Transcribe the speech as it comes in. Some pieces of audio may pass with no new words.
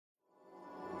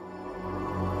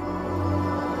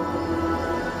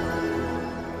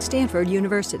Stanford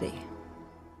University.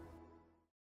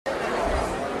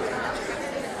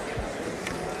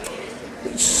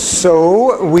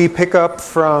 So we pick up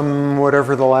from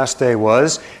whatever the last day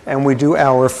was, and we do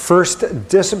our first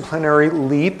disciplinary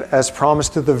leap as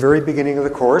promised at the very beginning of the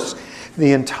course.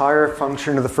 The entire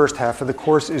function of the first half of the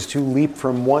course is to leap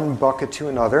from one bucket to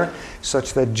another,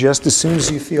 such that just as soon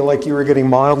as you feel like you are getting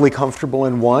mildly comfortable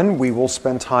in one, we will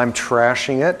spend time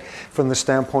trashing it from the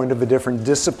standpoint of a different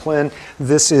discipline.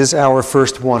 This is our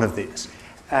first one of these.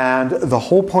 And the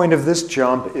whole point of this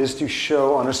jump is to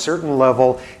show on a certain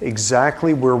level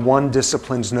exactly where one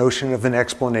discipline's notion of an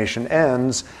explanation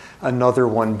ends, another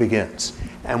one begins.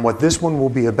 And what this one will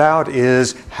be about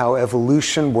is how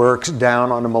evolution works down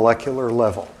on a molecular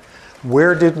level.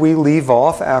 Where did we leave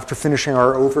off after finishing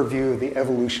our overview of the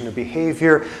evolution of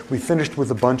behavior? We finished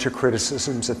with a bunch of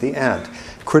criticisms at the end,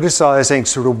 criticizing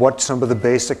sort of what some of the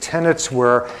basic tenets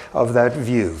were of that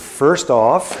view. First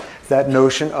off, that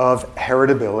notion of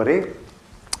heritability.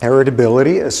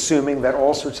 Heritability, assuming that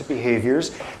all sorts of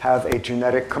behaviors have a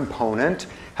genetic component,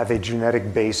 have a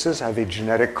genetic basis, have a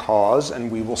genetic cause,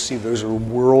 and we will see those are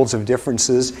worlds of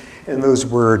differences in those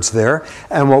words there.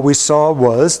 And what we saw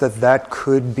was that that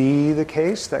could be the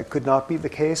case, that could not be the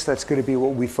case. That's going to be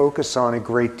what we focus on a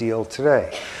great deal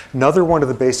today. Another one of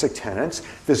the basic tenets,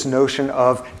 this notion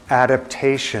of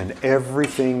adaptation.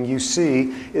 Everything you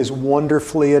see is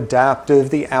wonderfully adaptive.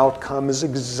 The outcome is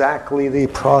exactly the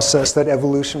process that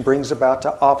evolution brings about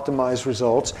to optimize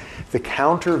results. The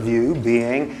counter view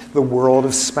being the world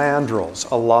of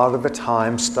spandrels. A lot of the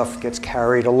time, stuff gets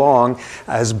carried along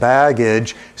as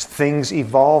baggage. Things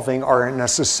evolving aren't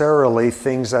necessarily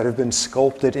things that have been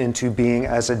sculpted into being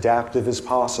as adaptive as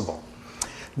possible.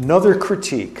 Another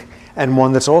critique, and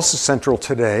one that's also central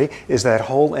today, is that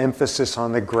whole emphasis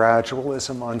on the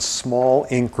gradualism, on small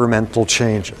incremental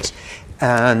changes.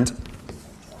 And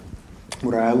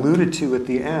what I alluded to at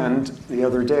the end the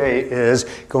other day is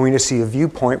going to see a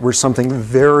viewpoint where something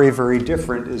very, very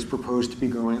different is proposed to be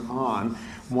going on,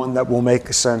 one that will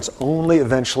make sense only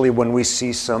eventually when we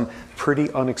see some pretty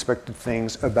unexpected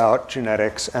things about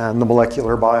genetics and the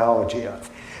molecular biology of.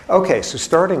 Okay, so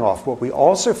starting off, what we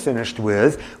also finished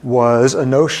with was a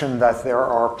notion that there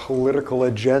are political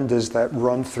agendas that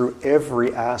run through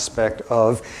every aspect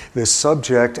of this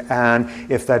subject. And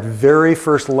if that very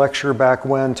first lecture back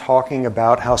when, talking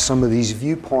about how some of these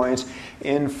viewpoints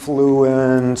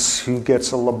influence who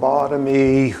gets a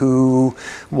lobotomy, who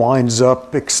winds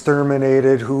up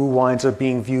exterminated, who winds up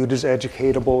being viewed as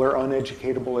educatable or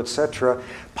uneducatable, etc.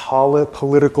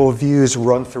 Political views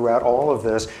run throughout all of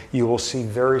this. You will see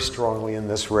very strongly in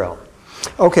this realm.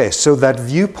 Okay, so that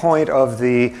viewpoint of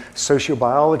the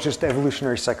sociobiologist,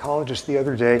 evolutionary psychologist the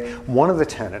other day, one of the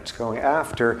tenets going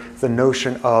after the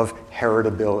notion of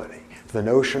heritability. The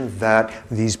notion that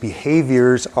these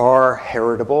behaviors are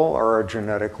heritable, are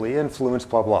genetically influenced,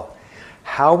 blah, blah.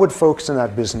 How would folks in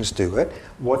that business do it?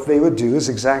 What they would do is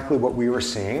exactly what we were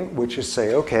seeing, which is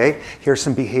say, okay, here's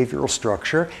some behavioral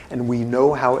structure, and we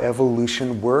know how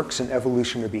evolution works and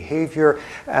evolution of behavior,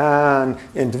 and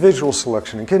individual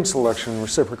selection and kin selection, and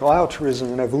reciprocal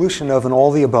altruism, and evolution of, and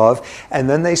all the above. And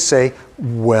then they say,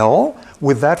 well,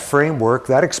 with that framework,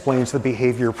 that explains the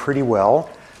behavior pretty well.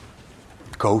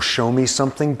 Go show me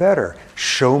something better.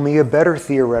 Show me a better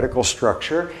theoretical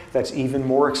structure that's even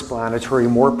more explanatory,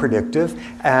 more predictive.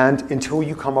 And until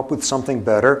you come up with something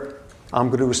better, I'm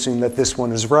going to assume that this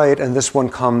one is right. And this one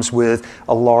comes with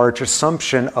a large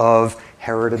assumption of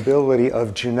heritability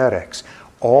of genetics.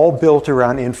 All built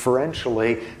around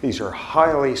inferentially. These are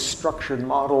highly structured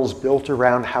models built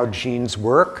around how genes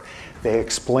work. They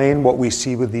explain what we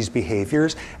see with these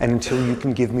behaviors, and until you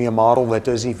can give me a model that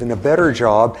does even a better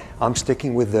job, I'm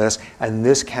sticking with this, and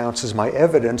this counts as my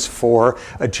evidence for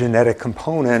a genetic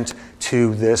component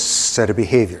to this set of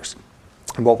behaviors.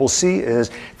 And what we'll see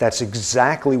is that's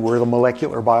exactly where the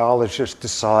molecular biologists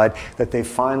decide that they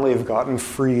finally have gotten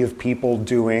free of people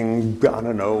doing, I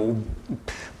don't know,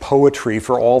 poetry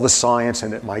for all the science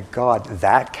in it. My God,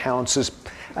 that counts as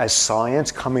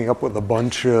science, coming up with a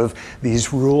bunch of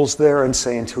these rules there and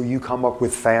say, until you come up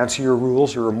with fancier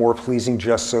rules or a more pleasing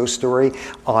just so story,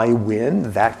 I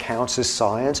win. That counts as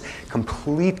science.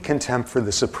 Complete contempt for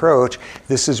this approach.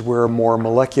 This is where a more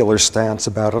molecular stance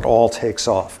about it all takes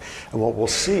off. And what we'll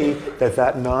see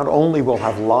that not only will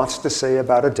have lots to say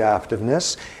about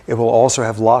adaptiveness, it will also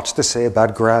have lots to say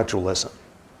about gradualism.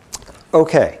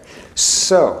 Okay,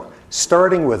 so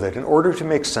starting with it, in order to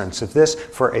make sense of this,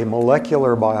 for a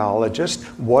molecular biologist,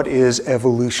 what is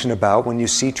evolution about? When you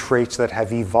see traits that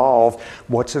have evolved,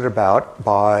 what's it about?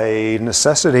 By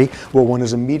necessity, well, one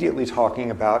is immediately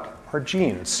talking about our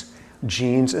genes.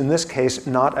 genes, in this case,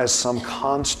 not as some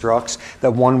constructs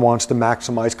that one wants to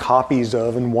maximize copies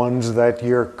of and ones that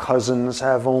your cousins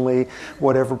have only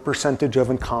whatever percentage of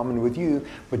in common with you,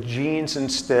 but genes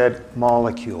instead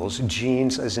molecules,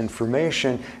 genes as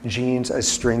information, genes as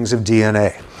strings of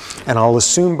DNA. And I'll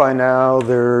assume by now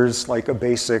there's like a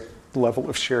basic level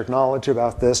of shared knowledge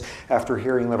about this after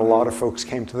hearing that a lot of folks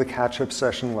came to the catch-up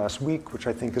session last week, which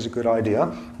I think is a good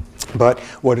idea. But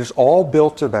what is all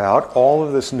built about, all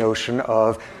of this notion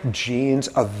of genes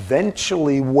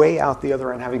eventually way out the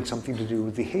other end having something to do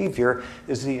with behavior,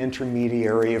 is the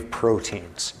intermediary of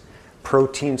proteins.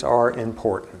 Proteins are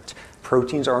important.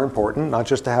 Proteins are important, not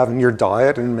just to have in your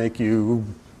diet and make you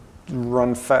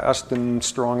run fast and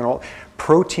strong and all.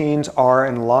 Proteins are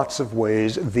in lots of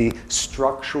ways the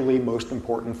structurally most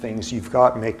important things you've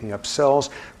got making up cells.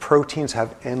 Proteins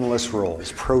have endless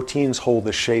roles. Proteins hold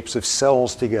the shapes of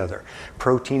cells together.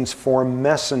 Proteins form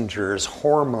messengers,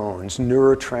 hormones,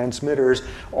 neurotransmitters,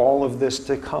 all of this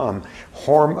to come.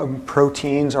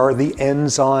 Proteins are the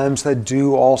enzymes that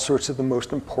do all sorts of the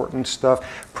most important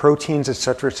stuff. Proteins, et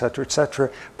cetera, et cetera, et cetera.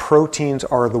 Proteins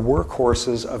are the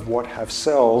workhorses of what have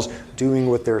cells doing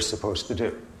what they're supposed to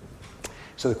do.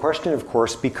 So the question, of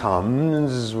course,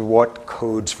 becomes what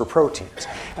codes for proteins?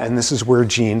 And this is where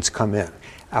genes come in.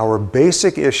 Our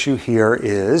basic issue here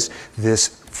is this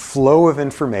flow of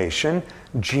information.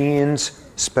 Genes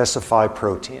specify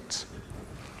proteins.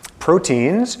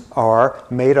 Proteins are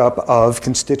made up of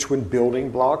constituent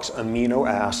building blocks, amino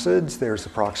acids. There's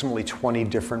approximately 20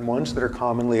 different ones that are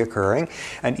commonly occurring,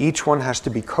 and each one has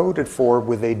to be coded for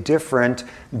with a different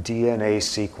DNA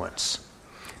sequence.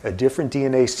 A different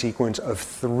DNA sequence of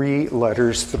 3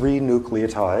 letters, 3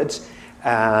 nucleotides.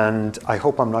 And I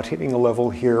hope I'm not hitting a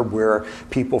level here where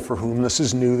people for whom this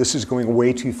is new, this is going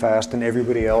way too fast, and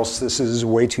everybody else, this is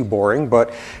way too boring,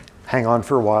 but hang on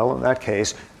for a while in that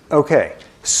case. Okay,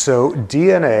 so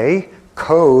DNA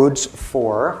codes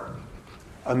for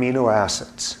amino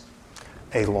acids.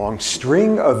 A long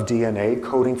string of DNA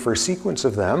coding for a sequence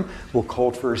of them will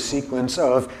code for a sequence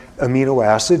of amino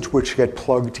acids which get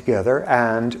plugged together,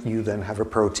 and you then have a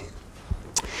protein.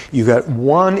 You got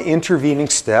one intervening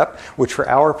step, which for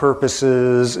our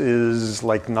purposes is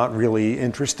like not really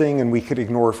interesting and we could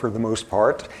ignore for the most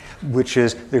part, which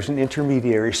is there's an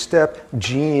intermediary step.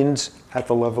 Genes at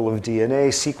the level of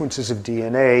DNA, sequences of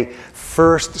DNA,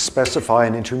 first specify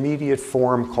an intermediate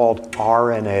form called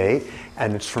RNA,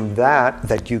 and it's from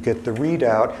that you get the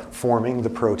readout forming the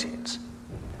proteins.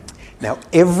 Now,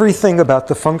 everything about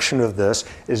the function of this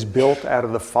is built out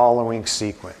of the following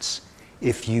sequence.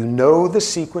 If you know the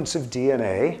sequence of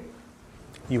DNA,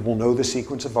 you will know the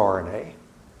sequence of RNA.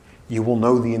 You will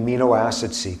know the amino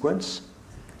acid sequence.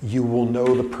 You will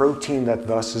know the protein that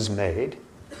thus is made.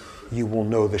 You will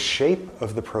know the shape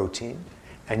of the protein,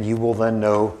 and you will then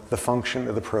know the function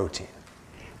of the protein.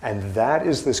 And that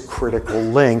is this critical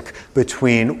link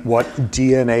between what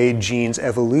DNA, genes,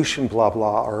 evolution, blah,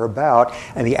 blah, are about,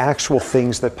 and the actual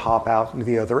things that pop out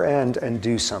the other end and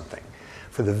do something.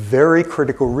 For the very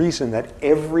critical reason that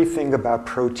everything about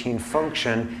protein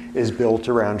function is built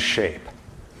around shape.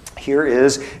 Here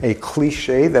is a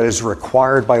cliche that is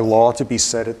required by law to be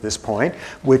said at this point,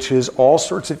 which is all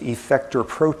sorts of effector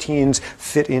proteins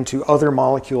fit into other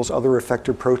molecules, other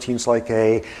effector proteins like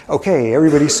a, okay,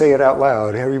 everybody say it out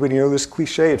loud. Everybody know this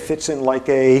cliche? It fits in like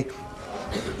a,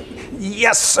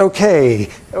 yes, okay,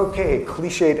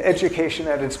 cliched education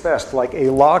at its best, like a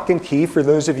lock and key. For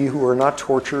those of you who are not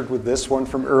tortured with this one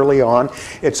from early on,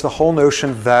 it's the whole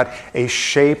notion that a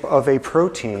shape of a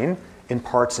protein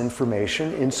imparts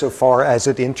information insofar as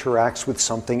it interacts with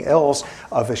something else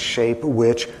of a shape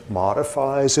which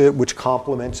modifies it, which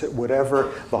complements it, whatever.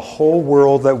 The whole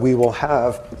world that we will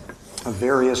have of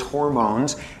various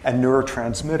hormones and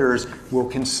neurotransmitters will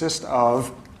consist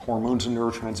of hormones and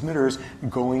neurotransmitters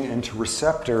going into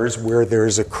receptors where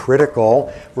there's a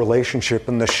critical relationship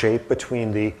in the shape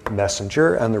between the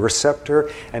messenger and the receptor,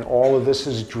 and all of this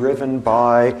is driven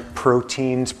by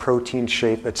proteins, protein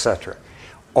shape, etc.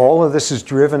 All of this is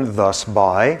driven thus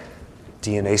by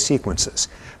DNA sequences.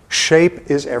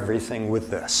 Shape is everything with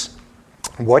this.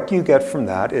 What you get from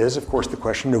that is, of course, the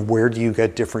question of where do you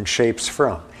get different shapes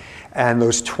from? And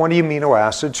those 20 amino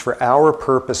acids, for our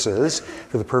purposes,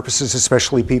 for the purposes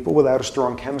especially people without a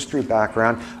strong chemistry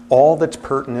background, all that's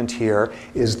pertinent here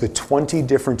is the 20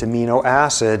 different amino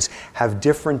acids have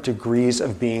different degrees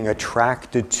of being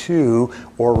attracted to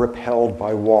or repelled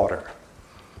by water,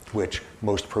 which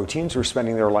Most proteins are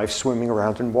spending their life swimming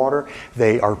around in water.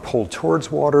 They are pulled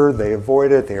towards water. They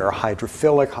avoid it. They are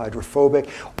hydrophilic, hydrophobic.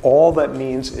 All that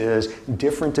means is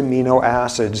different amino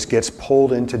acids gets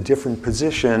pulled into different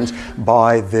positions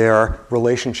by their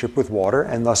relationship with water,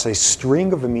 and thus a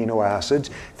string of amino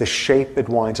acids, the shape it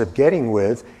winds up getting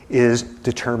with, is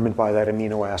determined by that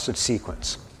amino acid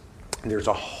sequence. There's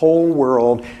a whole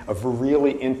world of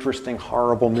really interesting,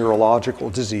 horrible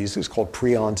neurological diseases called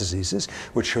prion diseases,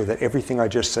 which show that everything I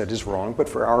just said is wrong, but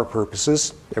for our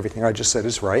purposes, everything I just said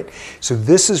is right. So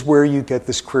this is where you get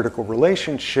this critical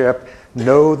relationship: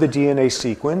 know the DNA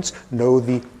sequence, know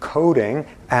the coding,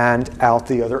 and out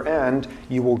the other end,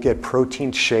 you will get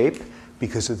protein shape,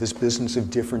 because of this business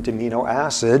of different amino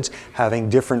acids having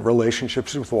different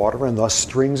relationships with water, and thus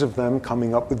strings of them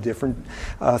coming up with different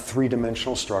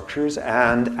three-dimensional structures,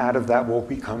 and out of that will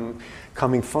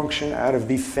coming function out of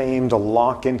the famed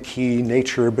lock and key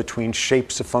nature between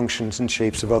shapes of functions and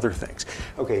shapes of other things.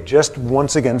 Okay, just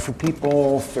once again for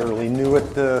people fairly new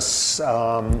at this,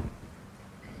 no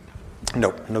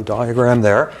diagram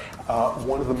there.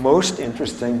 One of the most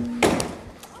interesting,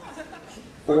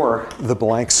 or the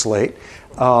blank slate.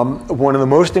 One of the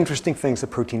most interesting things that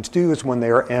proteins do is when they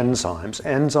are enzymes.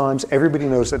 Enzymes, everybody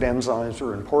knows that enzymes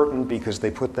are important because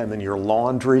they put them in your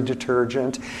laundry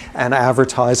detergent and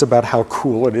advertise about how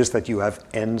cool it is that you have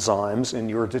enzymes in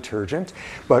your detergent.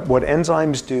 But what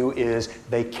enzymes do is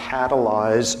they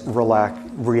catalyze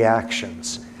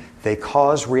reactions. They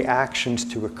cause reactions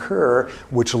to occur,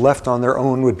 which left on their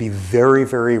own would be very,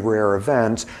 very rare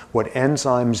events. What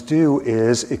enzymes do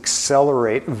is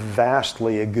accelerate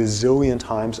vastly, a gazillion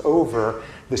times over,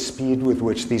 the speed with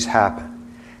which these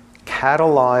happen.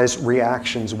 Catalyze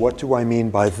reactions, what do I mean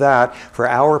by that? For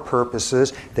our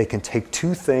purposes, they can take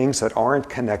two things that aren't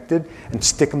connected and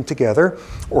stick them together,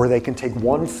 or they can take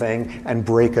one thing and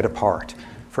break it apart.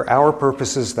 For our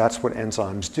purposes, that's what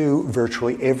enzymes do.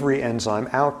 Virtually every enzyme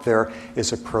out there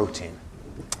is a protein.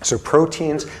 So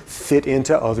proteins fit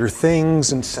into other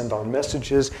things and send on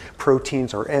messages.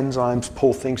 Proteins are enzymes,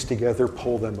 pull things together,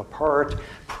 pull them apart.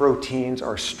 Proteins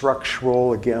are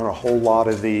structural. Again, a whole lot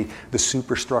of the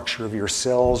superstructure of your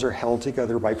cells are held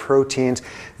together by proteins.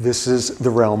 This is the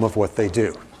realm of what they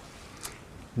do.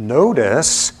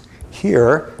 Notice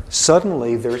here,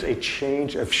 suddenly there's a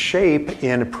change of shape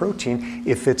in a protein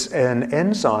if it's an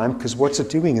enzyme, because what's it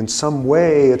doing? In some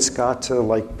way, it's got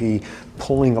to be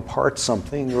pulling apart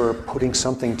something or putting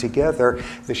something together.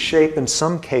 The shape in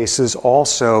some cases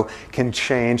also can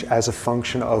change as a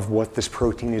function of what this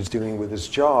protein is doing with its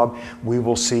job. We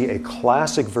will see a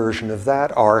classic version of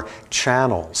that are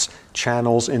channels.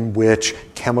 Channels in which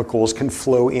chemicals can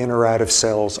flow in or out of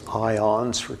cells,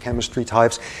 ions for chemistry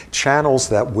types, channels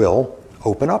that will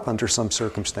open up under some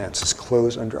circumstances,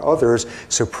 close under others.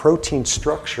 So protein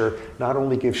structure not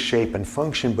only gives shape and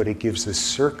function, but it gives the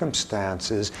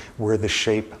circumstances where the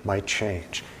shape might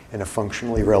change in a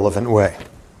functionally relevant way.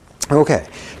 Okay,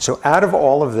 so out of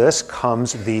all of this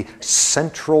comes the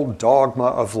central dogma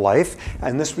of life,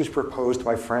 and this was proposed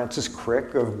by Francis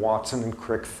Crick of Watson and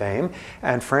Crick fame,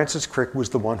 and Francis Crick was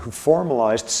the one who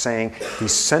formalized saying the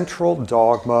central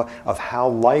dogma of how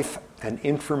life and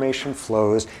information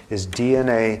flows is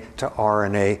DNA to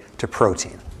RNA to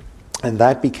protein. And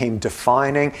that became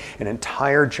defining. An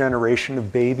entire generation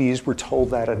of babies were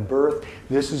told that at birth.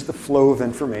 This is the flow of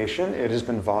information. It has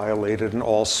been violated in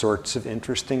all sorts of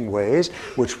interesting ways,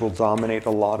 which will dominate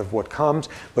a lot of what comes.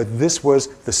 But this was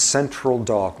the central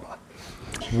dogma.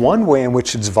 One way in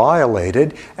which it's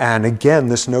violated, and again,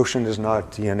 this notion is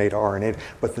not DNA to RNA,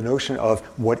 but the notion of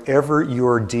whatever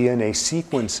your DNA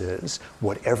sequence is,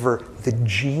 whatever the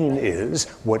gene is,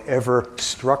 whatever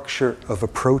structure of a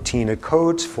protein it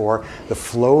codes for, the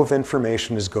flow of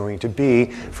information is going to be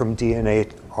from DNA,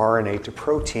 RNA to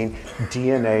protein,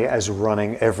 DNA as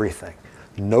running everything.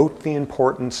 Note the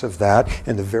importance of that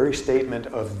in the very statement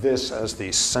of this as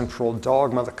the central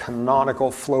dogma, the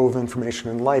canonical flow of information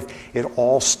in life. It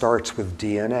all starts with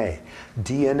DNA.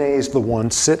 DNA is the one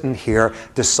sitting here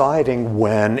deciding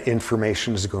when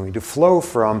information is going to flow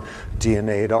from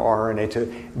DNA to RNA to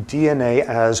DNA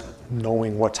as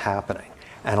knowing what's happening.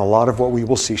 And a lot of what we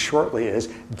will see shortly is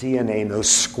DNA knows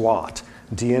squat.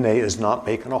 DNA is not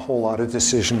making a whole lot of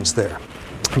decisions there.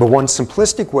 But one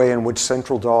simplistic way in which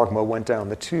central dogma went down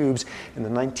the tubes in the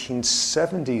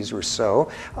 1970s or so,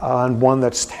 and one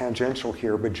that's tangential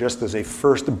here, but just as a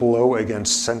first blow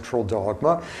against central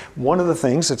dogma, one of the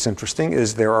things that's interesting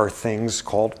is there are things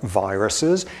called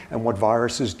viruses, and what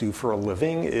viruses do for a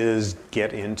living is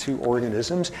get into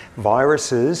organisms.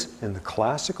 Viruses, in the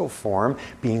classical form,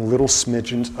 being little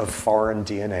smidgens of foreign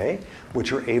DNA,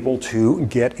 which are able to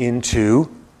get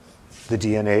into the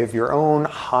DNA of your own,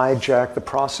 hijack the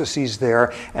processes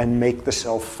there, and make the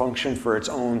cell function for its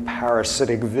own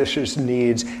parasitic, vicious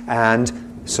needs. And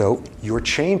so you're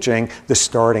changing the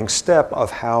starting step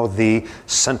of how the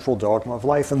central dogma of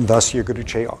life, and thus you're going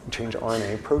to change RNA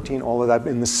and protein, all of that.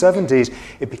 In the 70s,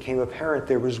 it became apparent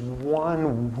there was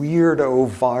one weirdo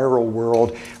viral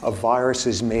world of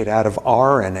viruses made out of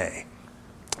RNA.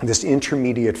 This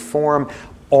intermediate form.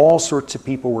 All sorts of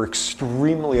people were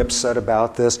extremely upset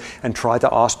about this and tried to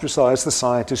ostracize the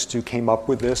scientists who came up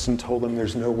with this and told them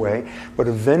there's no way. But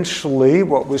eventually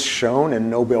what was shown in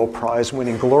Nobel Prize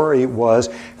winning glory was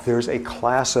there's a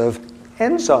class of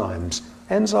enzymes.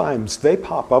 Enzymes, they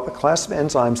pop up, a class of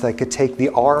enzymes that could take the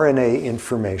RNA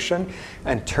information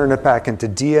and turn it back into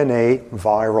DNA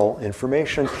viral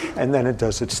information, and then it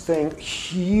does its thing.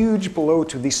 Huge blow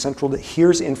to the central,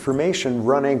 here's information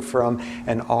running from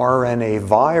an RNA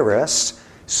virus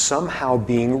somehow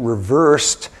being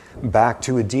reversed back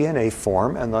to a DNA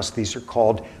form, and thus these are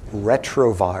called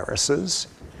retroviruses.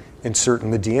 Insert in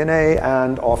the DNA,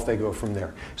 and off they go from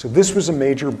there. So this was a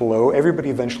major blow. Everybody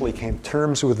eventually came to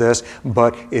terms with this,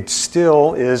 but it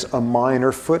still is a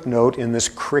minor footnote in this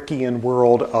Crickean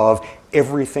world of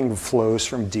everything flows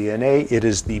from DNA. It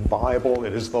is the Bible,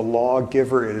 it is the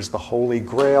lawgiver, it is the Holy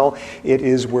Grail, it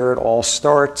is where it all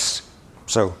starts.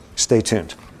 So stay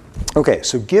tuned. Okay,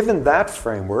 so given that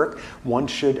framework, one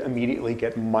should immediately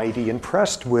get mighty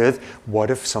impressed with what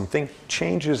if something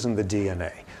changes in the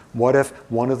DNA? What if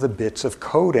one of the bits of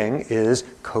coding is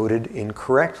coded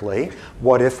incorrectly?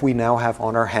 What if we now have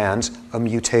on our hands a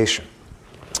mutation?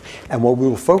 And what we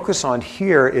will focus on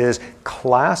here is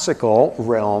classical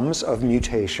realms of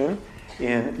mutation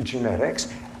in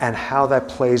genetics and how that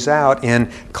plays out in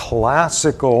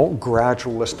classical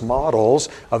gradualist models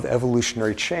of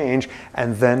evolutionary change,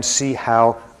 and then see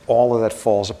how all of that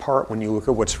falls apart when you look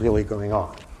at what's really going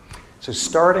on. So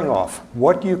starting off,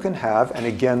 what you can have, and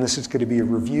again, this is going to be a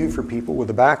review for people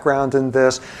with a background in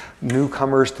this,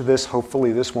 newcomers to this,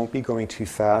 hopefully this won't be going too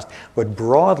fast, but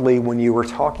broadly, when you were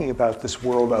talking about this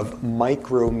world of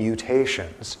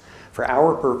micromutations, for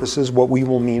our purposes, what we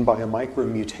will mean by a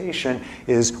micromutation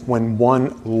is when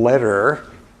one letter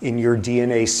in your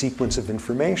DNA sequence of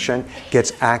information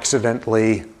gets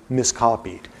accidentally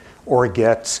miscopied, or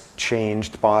gets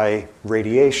changed by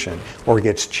radiation, or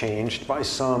gets changed by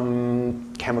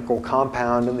some chemical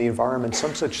compound in the environment,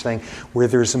 some such thing, where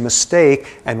there's a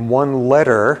mistake and one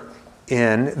letter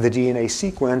in the DNA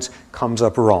sequence comes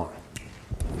up wrong.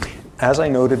 As I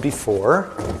noted before,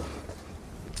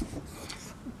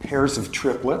 pairs of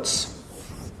triplets,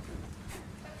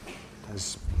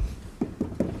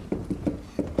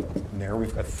 there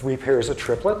we've got 3 pairs of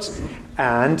triplets,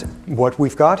 and what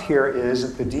we've got here is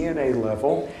at the DNA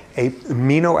level, an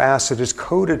amino acid is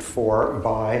coded for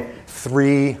by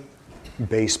 3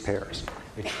 base pairs.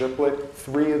 A triplet,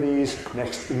 3 of these,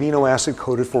 next amino acid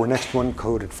coded for, next one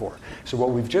coded for. So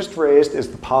what we've just raised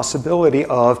is the possibility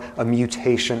of a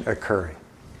mutation occurring.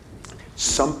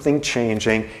 Something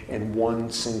changing in one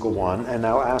single one, and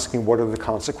now asking what are the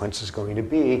consequences going to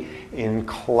be in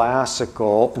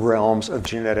classical realms of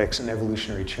genetics and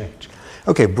evolutionary change.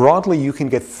 Okay, broadly you can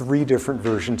get 3 different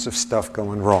versions of stuff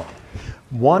going wrong.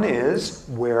 One is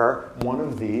where one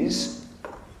of these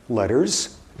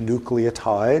letters,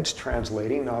 nucleotides,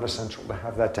 translating, not essential to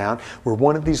have that down, where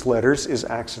one of these letters is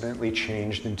accidentally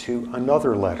changed into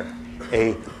another letter,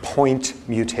 a point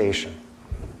mutation.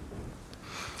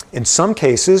 In some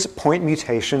cases, point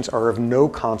mutations are of no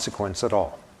consequence at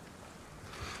all.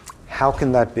 How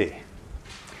can that be?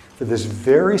 For this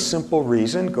very simple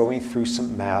reason, going through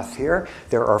some math here,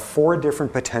 there are 4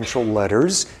 different potential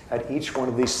letters. At each one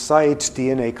of these sites,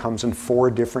 DNA comes in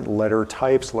 4 different letter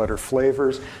types, letter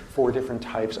flavors, 4 different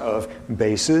types of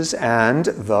bases, and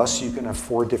thus you can have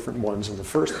 4 different ones in the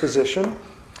first position.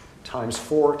 Times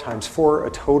 4 times 4,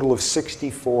 a total of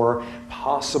 64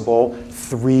 possible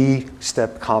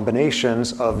 3-step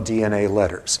combinations of DNA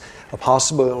letters. A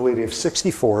possibility of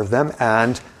 64 of them,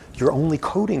 and you're only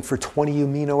coding for 20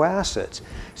 amino acids.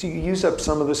 So you use up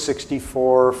some of the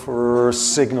 64 for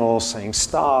signals saying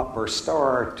stop or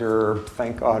start or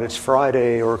thank God it's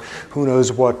Friday or who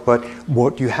knows what. But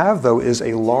what you have, though, is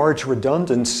a large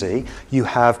redundancy. You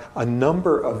have a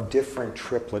number of different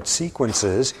triplet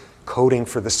sequences coding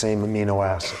for the same amino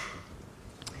acid.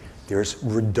 There's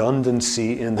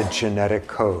redundancy in the genetic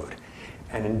code.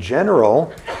 And in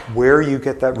general, where you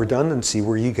get that redundancy,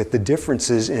 where you get the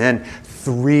differences in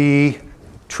 3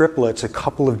 triplets, a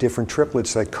couple of different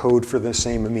triplets that code for the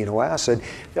same amino acid,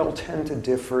 they'll tend to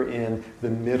differ in the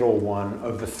middle one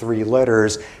of the 3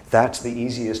 letters. That's the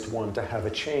easiest one to have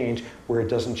a change, where it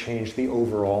doesn't change the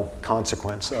overall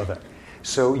consequence of it.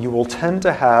 So you will tend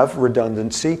to have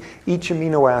redundancy. Each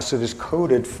amino acid is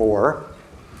coded for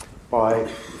by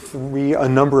a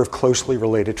number of closely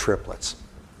related triplets.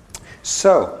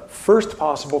 So, first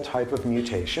possible type of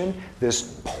mutation,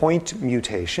 this point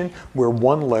mutation, where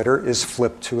one letter is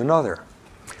flipped to another.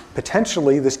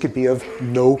 Potentially, this could be of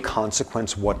no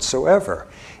consequence whatsoever.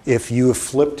 If you have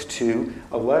flipped to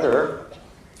a letter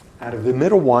out of the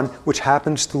middle one, which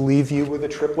happens to leave you with a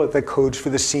triplet that codes for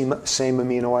the same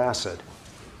amino acid.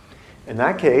 In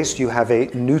that case, you have a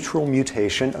neutral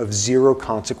mutation of zero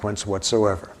consequence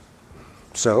whatsoever.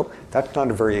 So that's not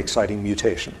a very exciting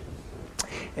mutation.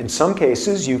 In some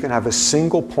cases, you can have a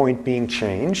single point being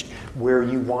changed where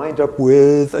you wind up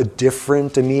with a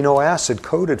different amino acid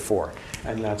coded for.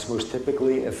 And that's most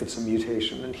typically if it's a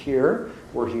mutation in here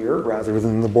or here, rather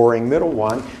than the boring middle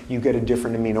one, you get a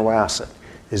different amino acid.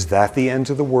 Is that the end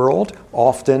of the world?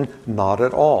 Often not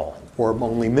at all, or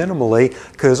only minimally,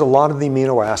 because a lot of the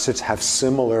amino acids have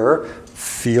similar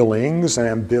feelings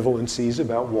and ambivalencies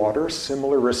about water,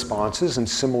 similar responses and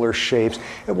similar shapes.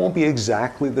 It won't be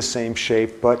exactly the same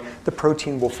shape, but the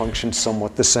protein will function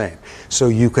somewhat the same. So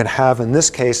you can have, in this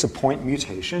case, a point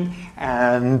mutation,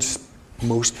 and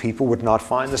most people would not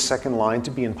find the second line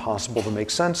to be impossible to make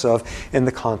sense of in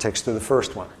the context of the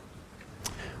first one.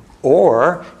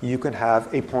 Or you can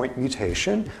have a point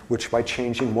mutation, which by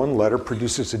changing one letter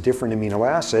produces a different amino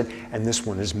acid, and this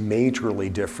one is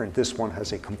majorly different. This one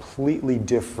has a completely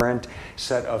different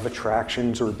set of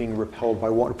attractions or being repelled by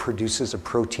what produces a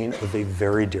protein of a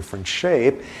very different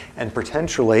shape and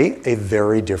potentially a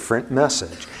very different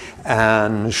message.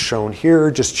 And shown here,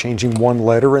 just changing one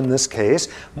letter in this case,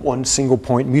 one single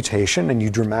point mutation, and you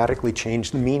dramatically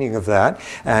change the meaning of that.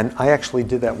 And I actually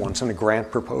did that once in a grant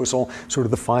proposal, sort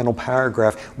of the final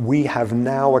paragraph. We have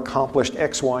now accomplished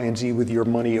X, Y, and Z with your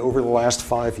money over the last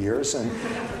 5 years, and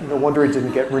no wonder it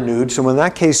didn't get renewed. So in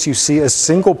that case, you see a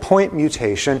single point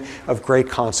mutation of great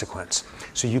consequence.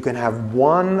 So you can have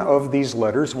one of these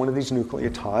letters, one of these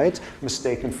nucleotides,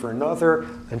 mistaken for another,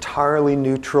 entirely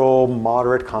neutral,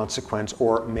 moderate consequence,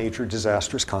 or major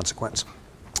disastrous consequence.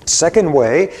 Second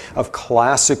way of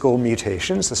classical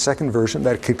mutations, the second version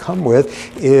that it could come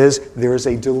with, is there's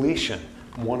a deletion.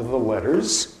 One of the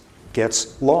letters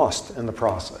gets lost in the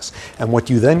process. And what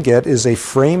you then get is a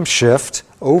frame shift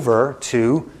over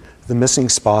to the missing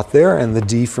spot there, and the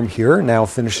D from here now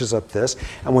finishes up this.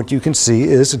 And what you can see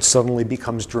is it suddenly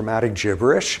becomes dramatic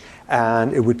gibberish,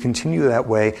 and it would continue that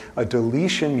way. A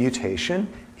deletion mutation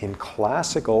in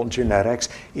classical genetics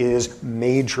is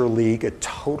major league. It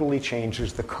totally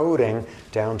changes the coding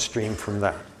downstream from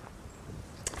that.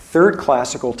 Third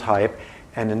classical type,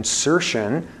 an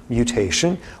insertion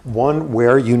mutation, one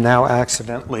where you now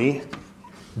accidentally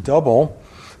double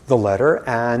the letter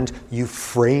and you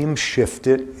frame shift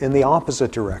it in the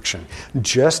opposite direction.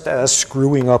 Just as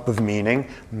screwing up of meaning,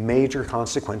 major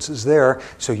consequences there.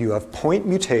 So you have point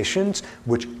mutations,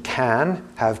 which can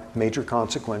have major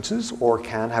consequences or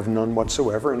can have none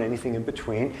whatsoever and anything in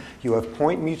between. You have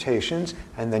point mutations,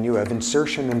 and then you have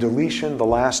insertion and deletion. The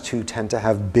last two tend to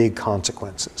have big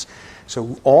consequences.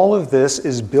 So all of this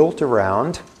is built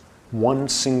around one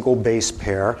single base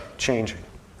pair changing.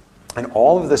 And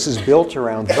all of this is built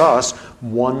around, thus,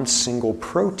 one single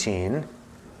protein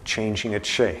changing its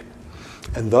shape.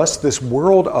 And thus, this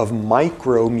world of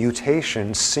micro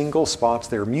mutations, single spots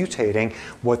that are mutating,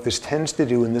 what this tends to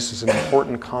do, and this is an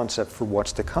important concept for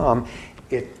what's to come,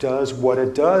 what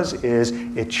it does is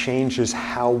it changes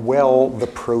how well the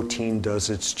protein does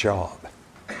its job.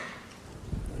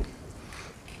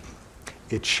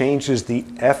 It changes the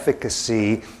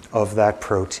efficacy of that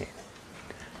protein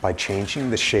by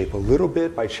changing the shape a little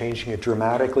bit, by changing it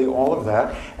dramatically, all of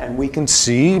that. And we can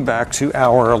see, back to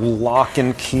our lock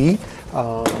and key,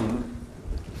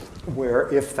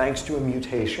 where if thanks to a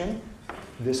mutation,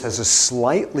 this has a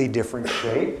slightly different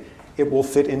shape, it will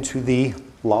fit into the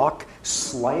lock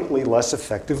slightly less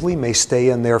effectively, may stay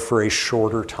in there for a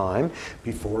shorter time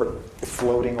before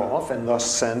floating off and thus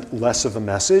send less of a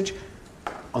message.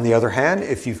 On the other hand,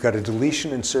 if you've got a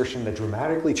deletion insertion that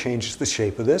dramatically changes the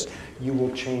shape of this, you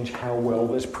will change how well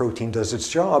this protein does its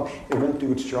job. It won't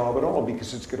do its job at all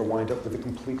because it's going to wind up with a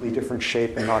completely different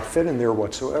shape and not fit in there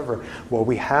whatsoever. What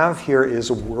we have here is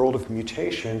a world of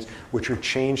mutations which are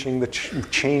changing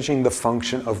the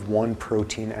function of one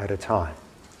protein at a time.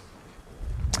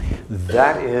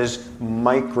 That is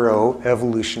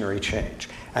microevolutionary change.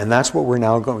 And that's what we're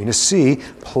now going to see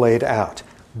played out.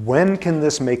 When can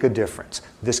this make a difference?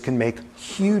 This can make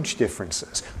huge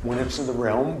differences when it's in the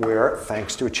realm where,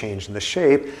 thanks to a change in the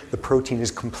shape, the protein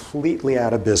is completely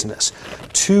out of business.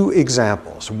 Two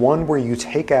examples. One where you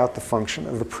take out the function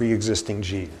of a pre-existing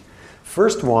gene.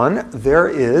 First one, there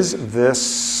is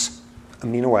this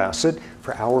amino acid.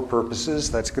 For our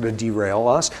purposes, that's going to derail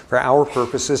us. For our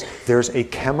purposes, there's a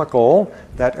chemical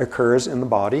that occurs in the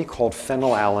body called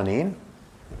phenylalanine,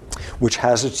 which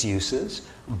has its uses,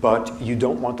 but you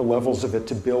don't want the levels of it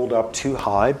to build up too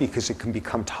high because it can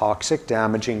become toxic,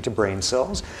 damaging to brain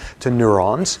cells, to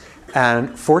neurons.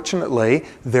 And fortunately,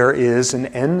 there is an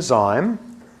enzyme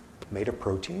made of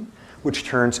protein which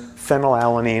turns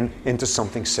phenylalanine into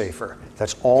something safer.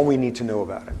 That's all we need to know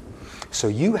about it. So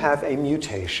you have a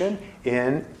mutation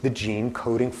in the gene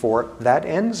coding for that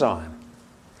enzyme.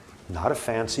 Not a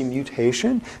fancy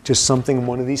mutation, just something in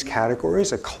one of these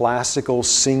categories, a classical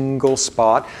single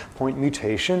spot point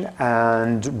mutation,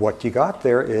 and what you got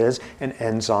there is an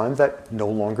enzyme that no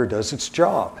longer does its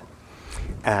job.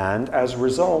 And as a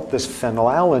result, this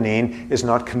phenylalanine is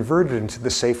not converted into the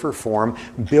safer form,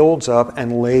 builds up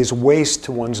and lays waste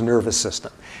to one's nervous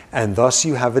system. And thus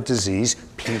you have a disease,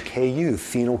 PKU,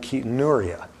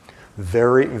 phenylketonuria.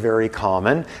 Very, very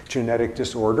common genetic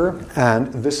disorder, and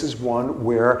this is one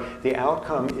where the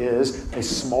outcome is a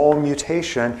small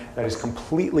mutation that has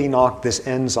completely knocked this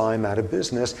enzyme out of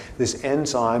business, this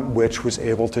enzyme which was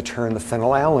able to turn the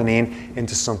phenylalanine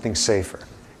into something safer.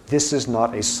 This is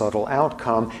not a subtle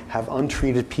outcome. Have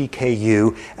untreated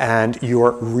PKU, and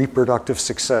your reproductive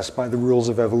success by the rules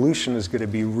of evolution is going to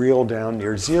be real down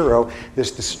near zero.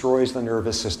 This destroys the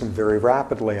nervous system very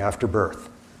rapidly after birth.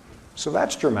 So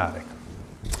that's dramatic.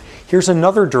 Here's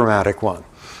another dramatic one.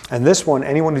 And this one,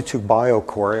 anyone who took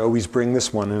BioCore, I always bring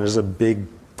this one in as a big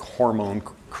hormone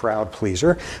crowd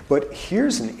pleaser. But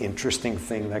here's an interesting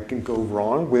thing that can go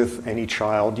wrong with any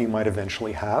child you might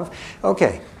eventually have.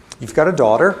 Okay, you've got a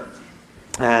daughter,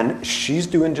 and she's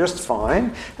doing just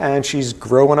fine, and she's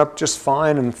growing up just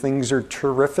fine, and things are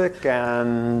terrific,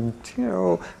 and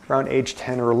around age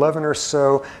 10 or 11 or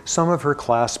so, some of her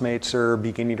classmates are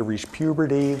beginning to reach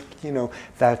puberty.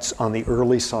 That's on the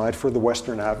early side for the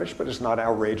Western average, but it's not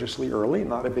outrageously early,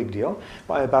 not a big deal.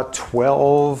 By about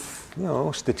 12,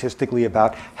 statistically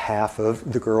about half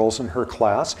of the girls in her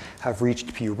class have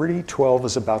reached puberty. 12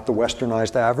 is about the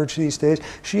westernized average these days.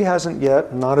 She hasn't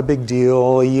yet, not a big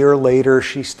deal. A year later,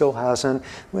 she still hasn't.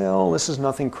 Well, this is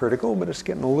nothing critical, but it's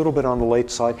getting a little bit on the late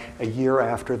side. A year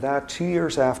after that, 2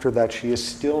 years after that, she has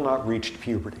still not reached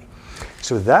puberty.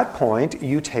 So at that point,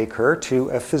 you take her to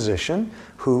a physician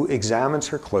who examines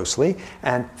her closely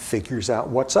and figures out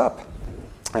what's up.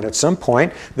 And at some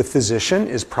point, the physician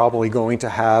is probably going to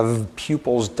have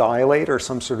pupils dilate or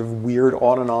some sort of weird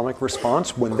autonomic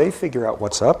response when they figure out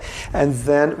what's up, and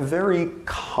then very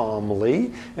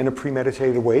calmly, in a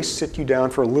premeditated way, sit you down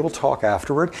for a little talk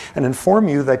afterward and inform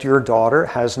you that your daughter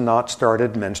has not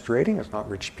started menstruating, has not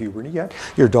reached puberty yet.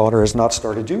 Your daughter has not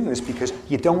started doing this because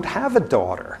you don't have a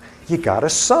daughter. You got a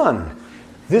son.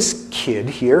 This kid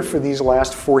here, for these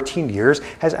last 14 years,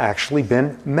 has actually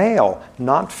been male,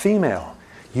 not female.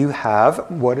 You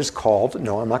have what is called,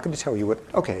 no, I'm not going to tell you what,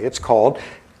 okay, it's called,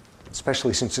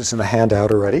 especially since it's in the handout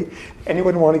already.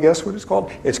 Anyone want to guess what it's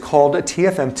called? It's called a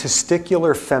TFM,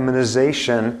 testicular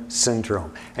feminization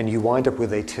syndrome. And you wind up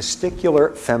with a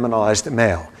testicular feminized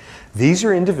male. These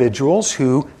are individuals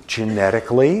who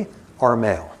genetically are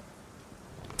male.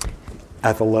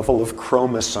 At the level of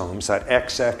chromosomes, that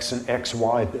XX and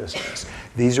XY business.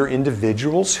 These are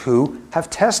individuals who have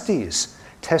testes.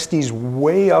 Testes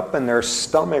way up in their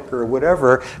stomach or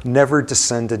whatever, never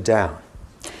descended down.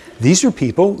 These are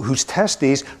people whose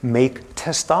testes make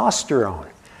testosterone.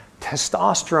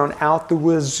 Testosterone out the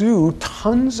wazoo,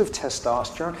 tons of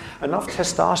testosterone, enough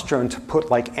testosterone to put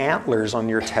like antlers on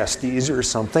your testes or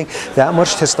something, that much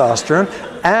testosterone,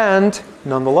 and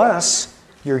nonetheless,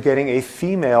 you're getting a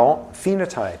female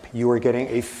phenotype. You are getting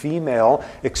a female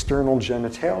external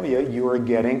genitalia. You are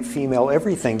getting female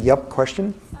everything. Yep,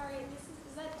 question?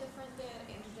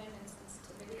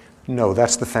 No,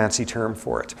 that's the fancy term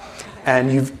for it.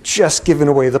 And you've just given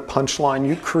away the punchline,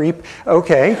 you creep.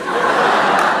 Okay.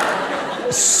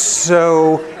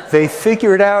 So they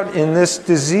figured out in this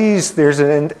disease there's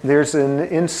an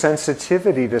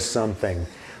insensitivity to something.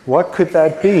 What could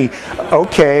that be?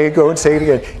 Okay, go and say it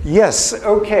again. Yes,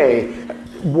 okay.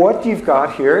 What you've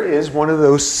got here is one of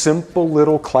those simple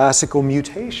little classical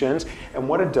mutations, and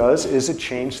what it does is it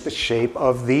changes the shape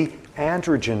of the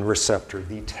androgen receptor,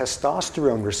 the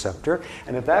testosterone receptor,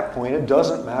 and at that point it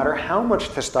doesn't matter how much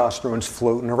testosterone is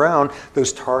floating around,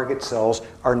 those target cells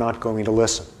are not going to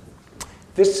listen.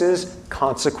 This is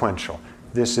consequential.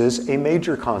 This is a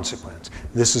major consequence.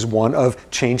 This is one of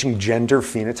changing gender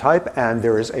phenotype, and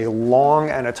there is a long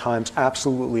and at times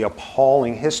absolutely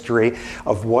appalling history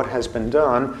of what has been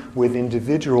done with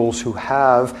individuals who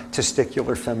have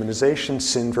testicular feminization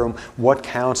syndrome, what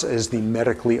counts as the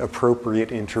medically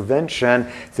appropriate intervention.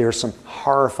 There's some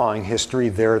horrifying history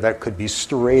there that could be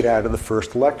straight out of the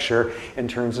first lecture in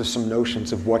terms of some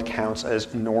notions of what counts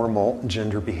as normal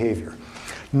gender behavior.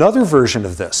 Another version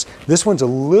of this one's a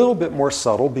little bit more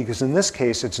subtle because in this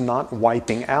case it's not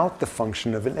wiping out the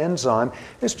function of an enzyme,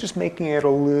 it's just making it a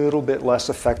little bit less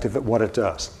effective at what it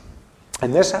does.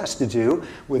 And this has to do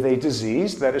with a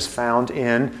disease that is found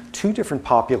in two different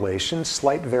populations,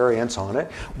 slight variants on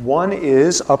it. One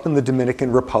is up in the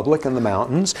Dominican Republic in the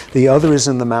mountains. The other is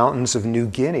in the mountains of New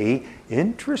Guinea.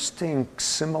 Interesting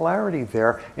similarity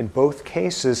there. In both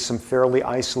cases, some fairly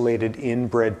isolated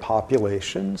inbred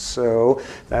populations. So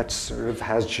that sort of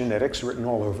has genetics written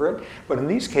all over it. But in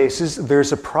these cases,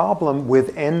 there's a problem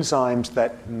with enzymes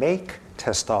that make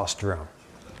testosterone.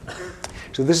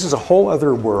 So this is a whole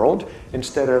other world.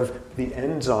 Instead of the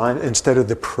enzyme, instead of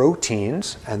the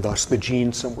proteins, and thus the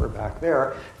genes somewhere back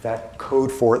there, that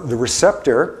code for the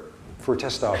receptor for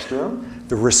testosterone,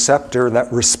 the receptor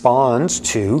that responds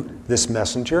to this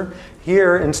messenger.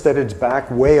 Here, instead, it's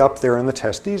back way up there in the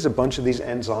testes, a bunch of these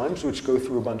enzymes which go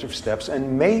through a bunch of steps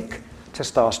and make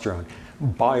testosterone.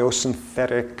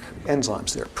 Biosynthetic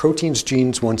enzymes there. Proteins,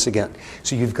 genes, once again.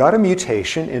 So you've got a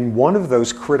mutation in one of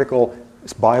those critical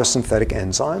biosynthetic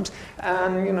enzymes,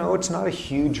 and it's not a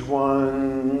huge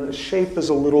one. The shape is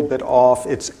a little bit off.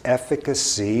 Its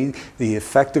efficacy, the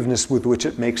effectiveness with which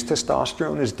it makes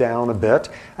testosterone is down a bit,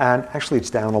 and actually it's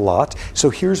down a lot.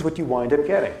 So here's what you wind up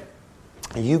getting.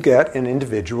 You get an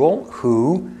individual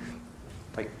who,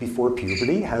 like before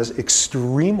puberty, has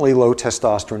extremely low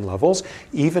testosterone levels,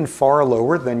 even far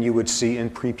lower than you would see in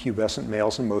prepubescent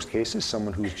males in most cases,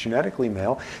 someone who's genetically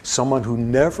male, someone who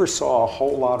never saw a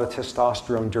whole lot of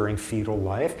testosterone during fetal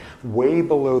life, way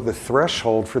below the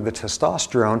threshold for the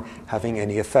testosterone having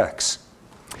any effects.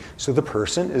 So the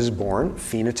person is born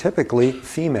phenotypically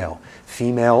female,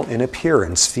 female in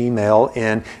appearance, female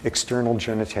in external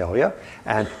genitalia,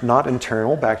 and not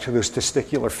internal, back to those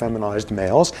testicular feminized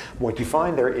males. What you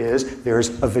find there's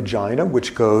a vagina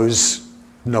which goes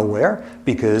nowhere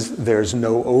because there's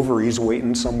no ovaries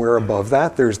waiting somewhere above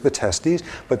that. There's the testes,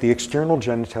 but the external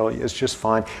genitalia is just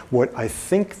fine. What I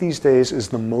think these days is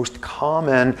the most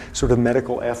common sort of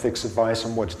medical ethics advice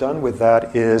on what's done with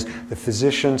that is the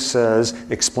physician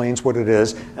explains what it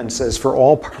is, and says for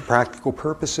all practical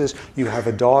purposes, you have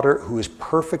a daughter who is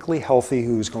perfectly healthy,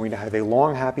 who is going to have a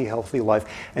long, happy, healthy life,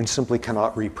 and simply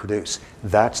cannot reproduce.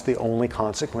 That's the only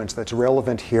consequence that's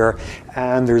relevant here,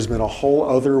 and there's been a whole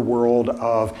other world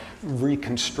of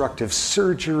reconstructive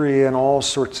surgery and all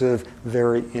sorts of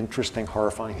very interesting,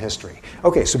 horrifying history.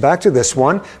 Okay, so back to this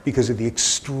one. Because of the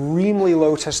extremely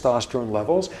low testosterone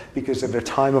levels, because at a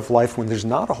time of life when there's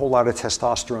not a whole lot of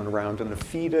testosterone around in a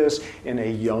fetus, in a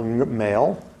young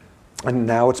male, and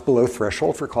now it's below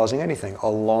threshold for causing anything.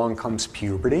 Along comes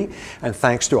puberty, and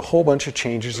thanks to a whole bunch of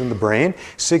changes in the brain,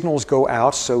 signals go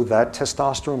out so that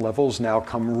testosterone levels now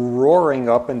come roaring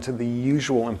up into the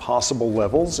usual impossible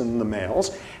levels in the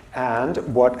males. And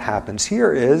what happens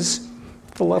here is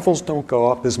the levels don't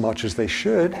go up as much as they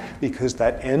should because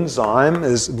that enzyme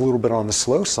is a little bit on the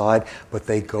slow side, but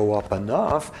they go up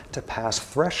enough to pass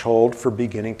threshold for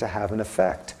beginning to have an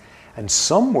effect. And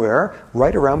somewhere,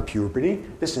 right around puberty,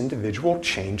 this individual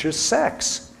changes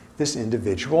sex. This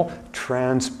individual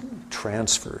transmits,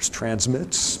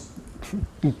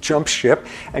 jumps ship,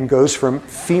 and goes from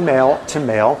female to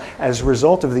male as a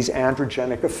result of these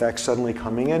androgenic effects suddenly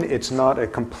coming in. It's not a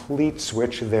complete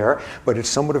switch there, but it's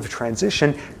somewhat of a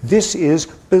transition. This is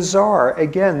bizarre.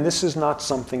 Again, this is not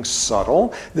something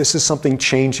subtle. This is something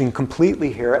changing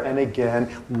completely here, and again,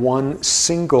 one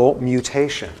single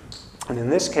mutation. And in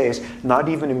this case, not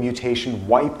even a mutation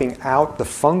wiping out the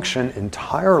function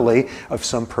entirely of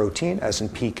some protein, as in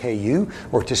PKU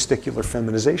or testicular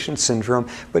feminization syndrome,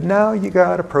 but now you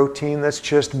got a protein that's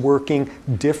just working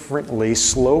differently,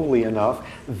 slowly enough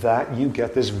that you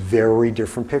get this very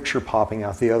different picture popping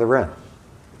out the other end.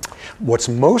 What's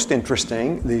most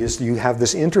interesting is you have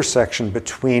this intersection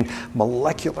between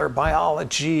molecular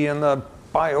biology and the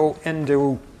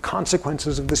bioendo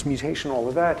consequences of this mutation, all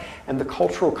of that, and the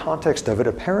cultural context of it.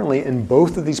 Apparently, in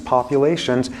both of these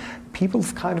populations, people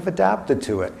have kind of adapted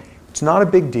to it. It's not a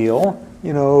big deal.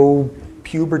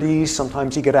 puberty,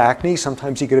 sometimes you get acne,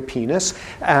 sometimes you get a penis,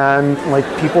 and like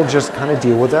people just kind of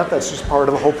deal with that. That's just part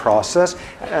of the whole process,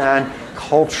 and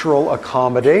cultural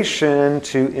accommodation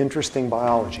to interesting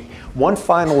biology. One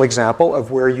final example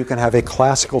of where you can have a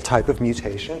classical type of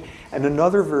mutation and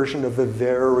another version of a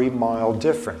very mild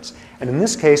difference. And in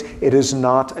this case, it is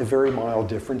not a very mild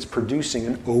difference producing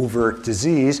an overt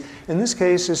disease. In this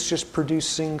case, it's just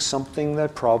producing something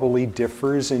that probably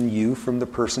differs in you from the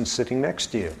person sitting next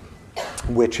to you,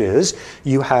 which is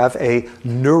you have a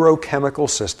neurochemical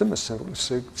system, a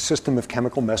system of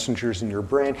chemical messengers in your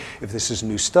brain. If this is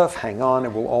new stuff, hang on,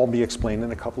 it will all be explained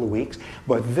in a couple of weeks.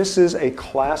 But this is a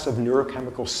class of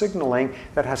neurochemical signaling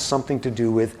that has something to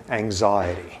do with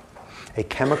anxiety. A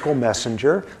chemical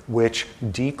messenger which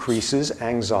decreases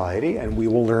anxiety, and we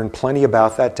will learn plenty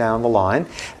about that down the line.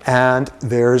 And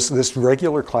there's this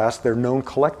regular class, they're known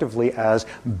collectively as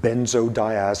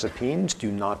benzodiazepines. Do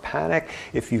not panic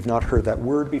if you've not heard that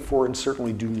word before, and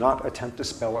certainly do not attempt to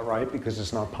spell it right because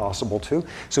it's not possible to.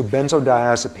 So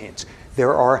benzodiazepines.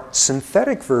 There are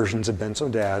synthetic versions of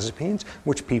benzodiazepines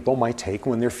which people might take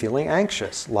when they're feeling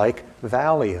anxious, like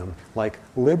Valium, like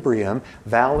Librium.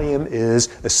 Valium is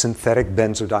a synthetic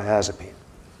benzodiazepine.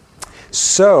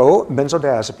 So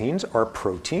benzodiazepines are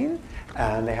protein,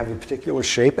 and they have a particular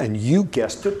shape, and you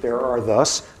guessed it, there are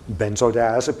thus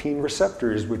benzodiazepine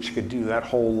receptors, which could do that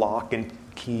whole lock and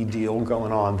key deal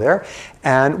going on there.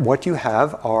 And what you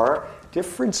have are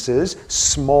differences,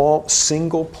 small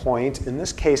single point, in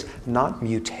this case, not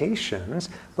mutations,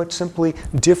 but simply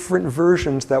different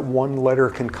versions that one letter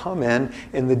can come in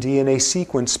the DNA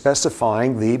sequence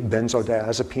specifying the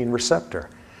benzodiazepine receptor.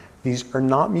 These are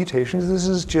not mutations, this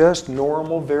is just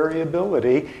normal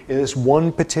variability in this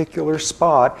one particular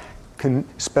spot. Can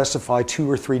specify 2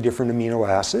 or 3 different amino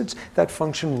acids that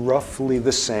function roughly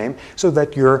the same, so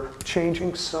that you're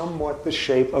changing somewhat the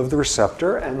shape of the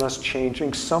receptor and thus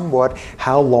changing somewhat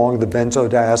how long the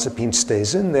benzodiazepine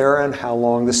stays in there and how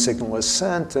long the signal is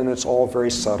sent, and it's all very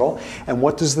subtle. And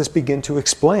what does this begin to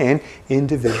explain?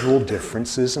 Individual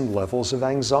differences in levels of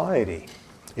anxiety.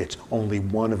 It's only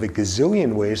one of a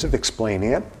gazillion ways of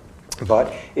explaining it,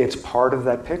 but it's part of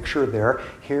that picture there.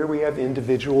 Here we have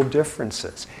individual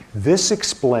differences. This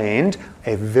explained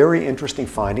a very interesting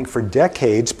finding. For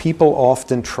decades, people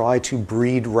often try to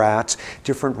breed rats,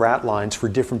 different rat lines for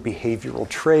different behavioral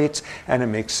traits, and it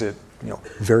makes it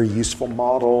very useful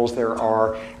models. There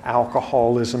are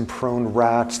alcoholism-prone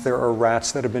rats. There are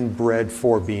rats that have been bred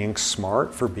for being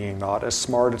smart, for being not as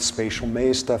smart at spatial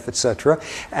maze stuff, etc.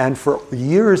 And for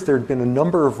years, there had been a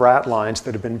number of rat lines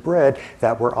that have been bred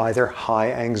that were either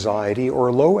high anxiety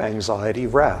or low anxiety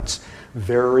rats.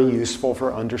 Very useful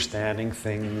for understanding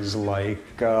things like,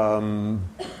 what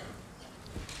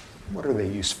are they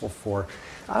useful for?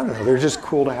 I don't know, they're just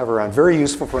cool to have around. Very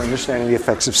useful for understanding the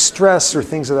effects of stress or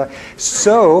things of that.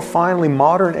 So finally,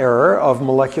 modern era of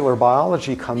molecular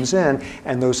biology comes in,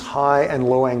 and those high and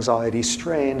low anxiety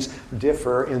strains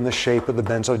differ in the shape of the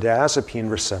benzodiazepine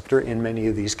receptor in many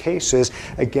of these cases.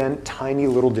 Again, tiny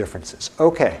little differences.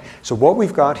 Okay, so what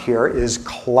we've got here is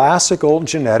classical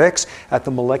genetics at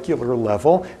the molecular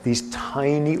level. These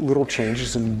tiny little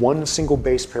changes in one single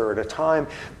base pair at a time,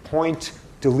 point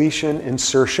deletion,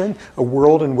 insertion, a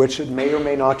world in which it may or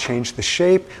may not change the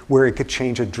shape, where it could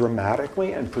change it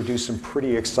dramatically and produce some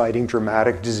pretty exciting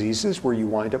dramatic diseases where you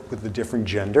wind up with a different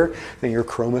gender than your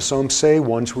chromosomes say,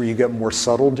 ones where you get more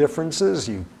subtle differences,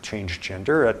 you change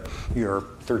gender at your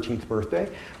 13th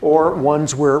birthday, or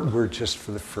ones where we're just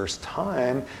for the first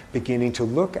time beginning to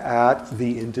look at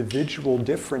the individual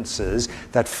differences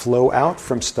that flow out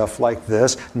from stuff like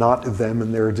this, not them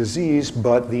and their disease,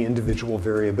 but the individual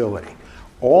variability.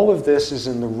 All of this is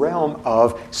in the realm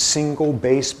of single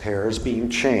base pairs being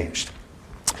changed.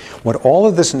 What all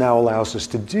of this now allows us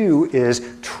to do is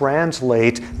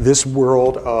translate this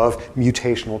world of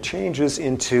mutational changes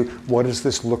into what does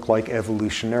this look like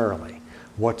evolutionarily?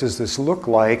 What does this look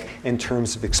like in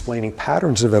terms of explaining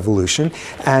patterns of evolution?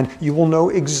 And you will know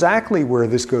exactly where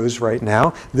this goes right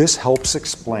now. This helps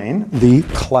explain the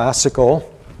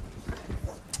classical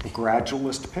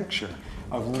gradualist picture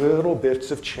of little bits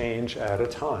of change at a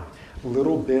time.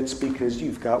 Little bits because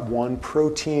you've got one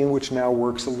protein which now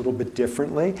works a little bit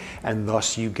differently, and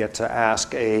thus you get to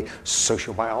ask a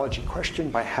sociobiology question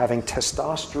by having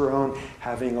testosterone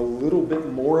having a little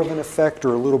bit more of an effect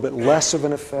or a little bit less of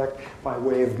an effect by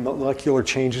way of molecular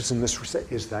changes in this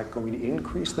receptor. Is that going to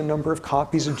increase the number of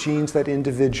copies of genes that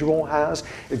individual has?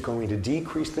 Is it going to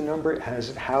decrease the number it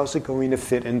has? How's it going to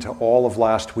fit into all of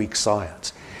last week's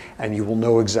science? And you will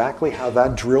know exactly how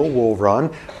that drill will run.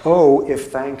 Oh,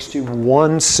 if thanks to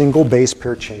one single base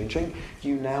pair changing,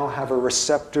 you now have a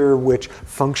receptor which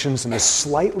functions in a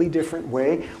slightly different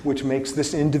way, which makes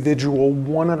this individual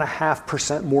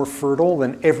 1.5% more fertile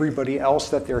than everybody else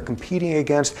that they're competing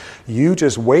against. You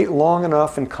just wait long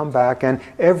enough and come back, and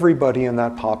everybody in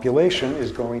that population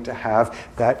is going to have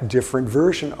that different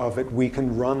version of it. We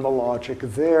can run the logic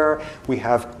there. We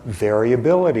have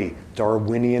variability,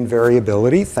 Darwinian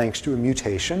variability, thanks to a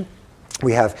mutation.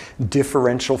 We have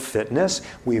differential fitness.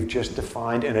 We've just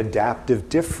defined an adaptive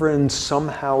difference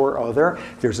somehow or other.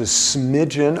 There's a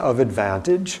smidgen of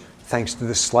advantage thanks to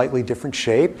this slightly different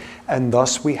shape, and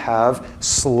thus we have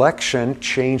selection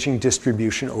changing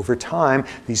distribution over time.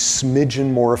 The smidgen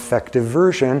more effective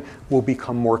version will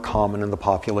become more common in the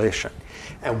population.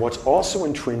 And what's also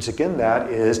intrinsic in that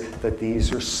is that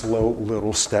these are slow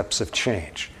little steps of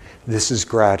change. This is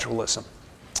gradualism.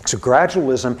 So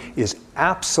gradualism is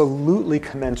absolutely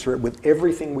commensurate with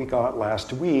everything we got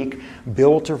last week,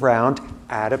 built around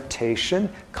adaptation,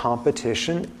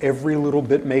 competition. Every little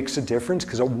bit makes a difference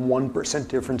because a 1%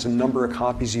 difference in number of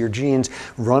copies of your genes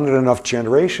run it enough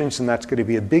generations, and that's going to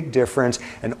be a big difference,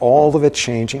 and all of it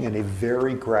changing in a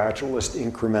very gradualist,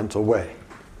 incremental way.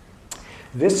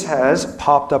 This has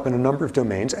popped up in a number of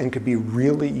domains and could be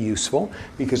really useful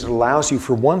because it allows you,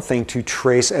 for one thing, to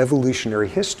trace evolutionary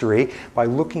history by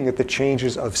looking at the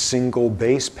changes of single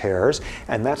base pairs,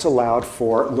 and that's allowed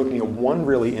for looking at one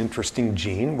really interesting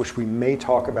gene, which we may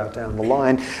talk about down the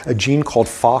line, a gene called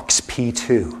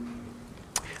FOXP2.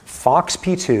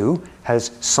 FOXP2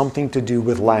 has something to do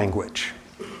with language.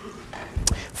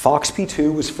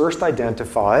 FOXP2 was first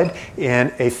identified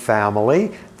in a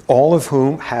family, all of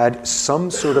whom had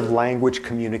some sort of language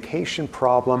communication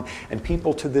problem, and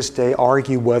people to this day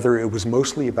argue whether it was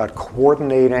mostly about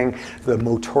coordinating the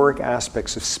motoric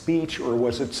aspects of speech, or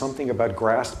was it something about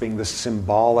grasping the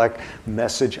symbolic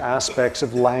message aspects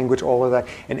of language, all of that.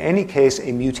 In any case,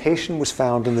 a mutation was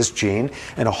found in this gene,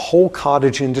 and a whole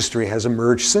cottage industry has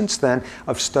emerged since then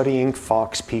of studying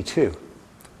FOXP2,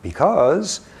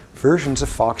 because versions of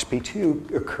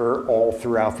FOXP2 occur all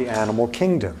throughout the animal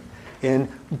kingdom, in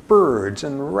birds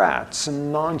and rats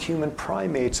and non-human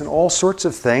primates and all sorts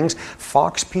of things.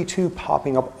 FOXP2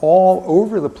 popping up all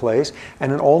over the place,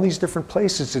 and in all these different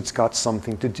places it's got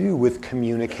something to do with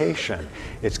communication.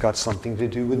 It's got something to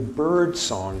do with bird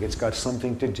song. It's got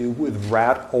something to do with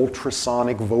rat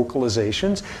ultrasonic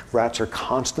vocalizations. Rats are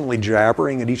constantly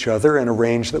jabbering at each other in a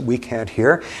range that we can't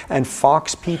hear, and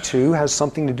FOXP2 has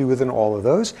something to do with in all of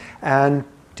those, and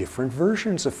different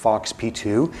versions of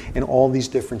FOXP2 in all these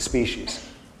different species.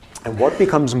 And what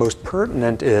becomes most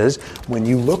pertinent is when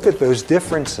you look at those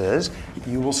differences,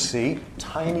 you will see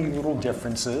tiny little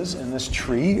differences in this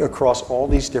tree across all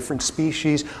these different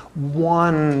species.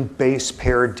 One base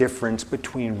pair difference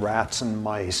between rats and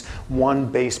mice, one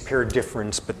base pair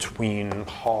difference between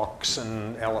hawks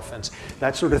and elephants,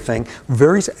 that sort of thing.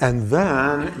 And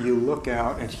then you look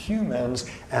out at humans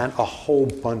and a whole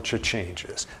bunch of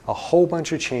changes. A whole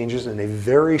bunch of changes in a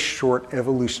very short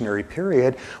evolutionary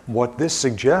period. What this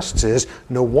suggests is,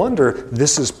 no wonder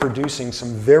this is producing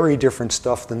some very different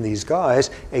stuff than these guys,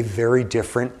 a very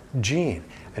different gene.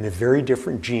 And a very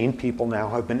different gene people now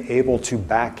have been able to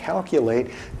back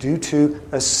calculate due to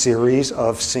a series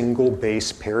of single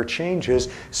base pair changes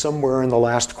somewhere in the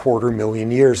last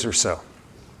 250,000 years or so.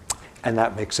 And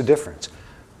that makes a difference.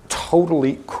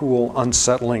 Totally cool,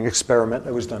 unsettling experiment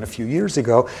that was done a few years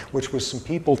ago, which was some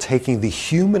people taking the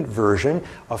human version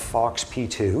of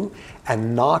FOXP2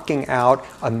 and knocking out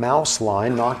a mouse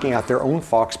line, knocking out their own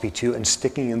FOXP2 and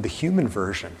sticking in the human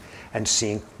version and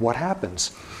seeing what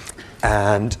happens.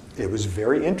 And it was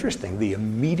very interesting. They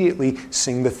immediately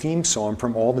sing the theme song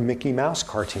from all the Mickey Mouse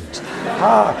cartoons.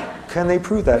 Can they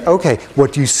prove that? Okay,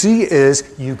 what you see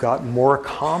is you got more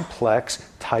complex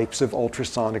types of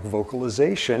ultrasonic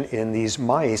vocalization in these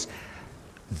mice.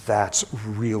 That's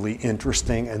really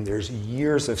interesting, and there's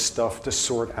years of stuff to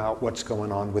sort out what's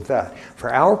going on with that. For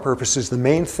our purposes, the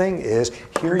main thing is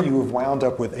here you have wound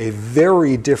up with a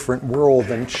very different world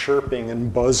than chirping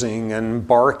and buzzing and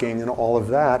barking and all of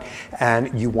that,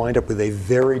 and you wind up with a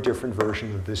very different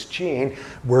version of this gene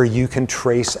where you can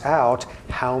trace out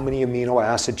how many amino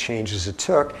acid changes it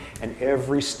took, and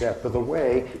every step of the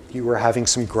way you were having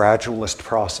some gradualist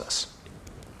process.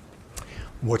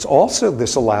 What's also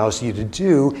this allows you to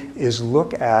do is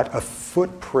look at a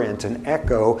footprint, an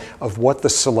echo of what the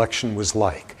selection was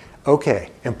like.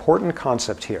 Okay, important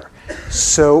concept here.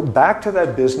 So back to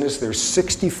that business, there's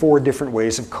 64 different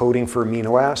ways of coding for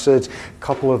amino acids. A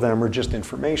couple of them are just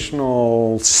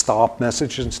informational, stop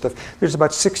messages and stuff. There's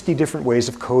about 60 different ways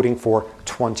of coding for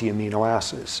 20 amino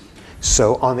acids.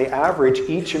 So on the average,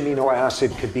 each amino acid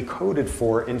could be coded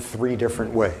for in 3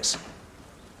 different ways.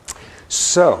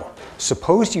 So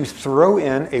suppose you throw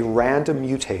in a random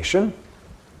mutation,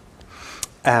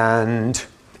 and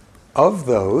of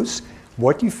those,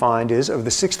 what you find is of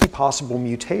the 60 possible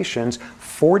mutations,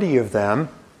 40 of them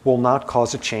will not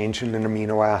cause a change in an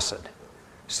amino acid.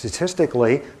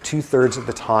 Statistically, 2/3 of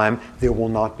the time, there will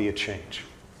not be a change.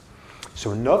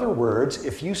 So in other words,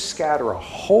 if you scatter a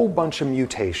whole bunch of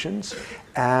mutations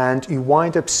and you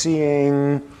wind up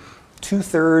seeing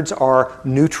 2/3 are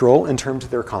neutral in terms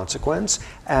of their consequence,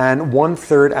 and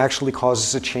 1/3 actually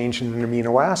causes a change in an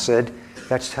amino acid,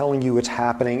 that's telling you it's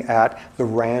happening at the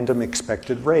random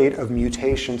expected rate of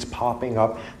mutations popping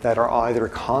up that are either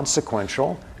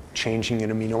consequential, changing an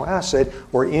amino acid,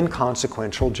 or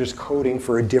inconsequential, just coding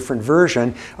for a different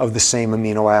version of the same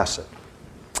amino acid.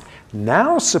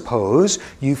 Now suppose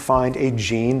you find a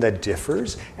gene that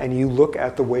differs, and you look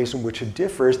at the ways in which it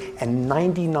differs, and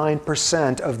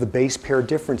 99% of the base pair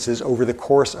differences over the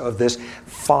course of this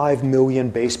 5 million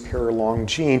base pair long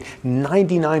gene,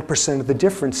 99% of the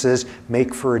differences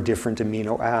make for a different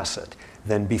amino acid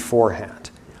than beforehand.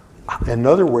 In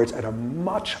other words, at a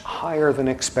much higher than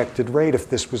expected rate if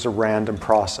this was a random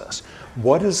process.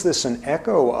 What is this an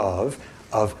echo of?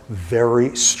 Of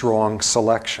very strong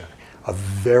selection, of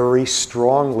very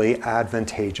strongly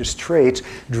advantageous traits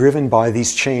driven by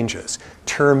these changes.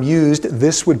 Term used,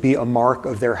 this would be a mark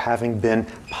of there having been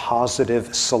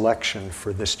positive selection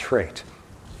for this trait.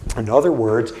 In other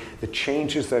words, the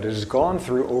changes that it has gone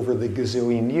through over the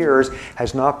gazillion years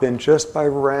has not been just by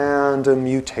random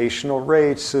mutational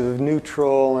rates of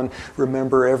neutral, and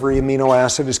remember every amino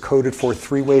acid is coded for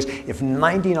 3 ways. If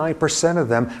 99% of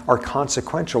them are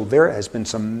consequential, there has been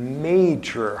some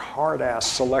major hard-ass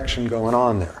selection going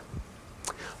on there.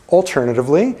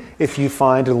 Alternatively, if you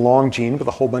find a long gene with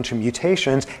a whole bunch of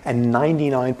mutations and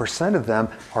 99% of them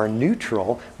are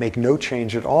neutral, make no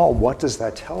change at all, what does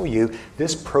that tell you?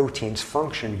 This protein's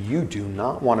function, you do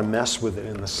not want to mess with it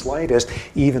in the slightest.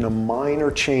 Even a minor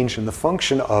change in the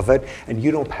function of it, and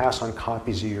you don't pass on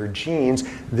copies of your genes,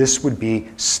 this would be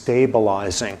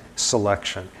stabilizing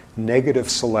selection. Negative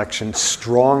selection,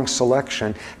 strong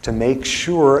selection to make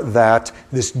sure that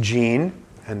this gene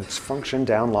and its function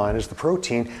downline as the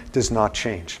protein does not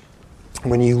change.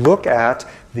 When you look at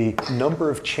the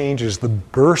number of changes, the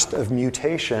burst of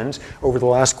mutations over the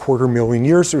last 250,000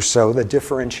 years or so that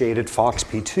differentiated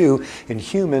FOXP2 in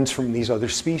humans from these other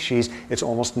species, it's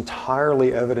almost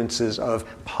entirely evidences of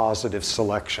positive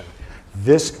selection.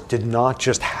 This did not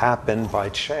just happen by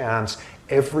chance.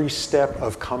 Every step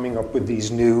of coming up with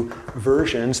these new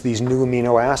versions, these new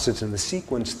amino acids in the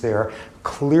sequence there,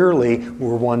 clearly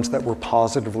were ones that were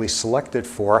positively selected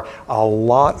for. A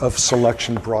lot of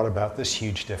selection brought about this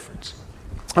huge difference.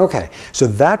 Okay, so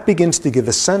that begins to give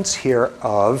a sense here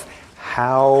of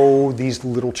how these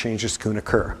little changes can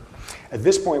occur. At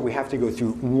this point, we have to go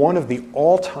through one of the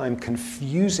all-time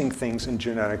confusing things in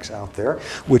genetics out there,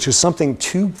 which is something,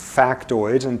 2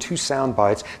 factoids and 2 sound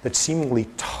bites that seemingly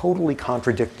totally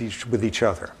contradict with each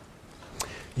other.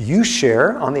 You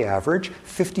share, on the average,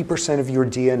 50% of your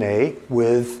DNA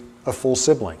with a full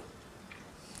sibling.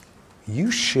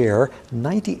 You share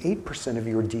 98% of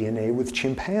your DNA with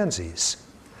chimpanzees.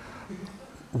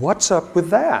 What's up with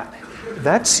that?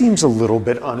 That seems a little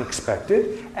bit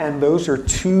unexpected, and those are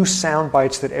 2 sound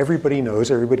bites that everybody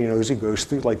knows. Everybody knows it goes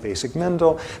through like basic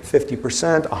Mendel,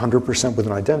 50%, 100% with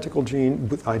an identical gene,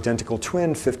 with identical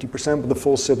twin, 50% with a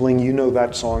full sibling. You know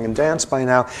that song and dance by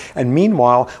now. And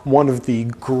meanwhile, one of the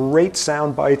great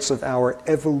sound bites of our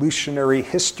evolutionary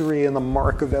history and the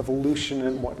mark of evolution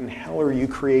and what in hell are you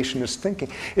creationists thinking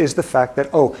is the fact that,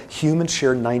 oh, humans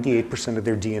share 98% of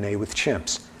their DNA with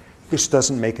chimps. This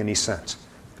doesn't make any sense.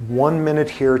 1 minute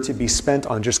here to be spent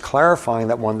on just clarifying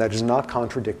that one. That is not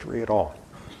contradictory at all.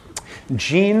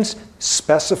 Genes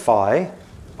specify,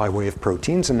 by way of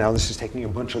proteins, and now this is taking a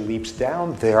bunch of leaps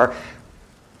down there,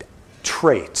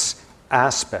 traits,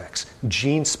 aspects.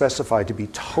 Genes specify, to be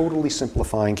totally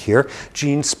simplifying here,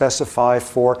 genes specify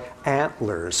for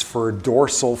antlers, for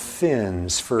dorsal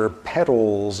fins, for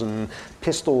petals and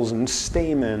pistils and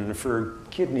stamen, for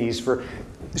kidneys, for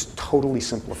it's totally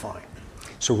simplifying.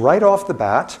 So right off the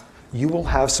bat, you will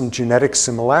have some genetic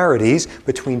similarities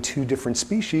between 2 different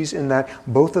species in that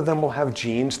both of them will have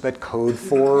genes that code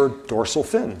for dorsal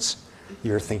fins.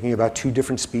 You're thinking about 2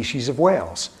 different species of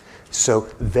whales. So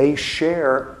they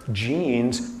share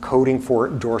genes coding for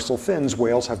dorsal fins.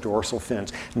 Whales have dorsal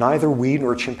fins. Neither we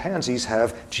nor chimpanzees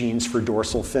have genes for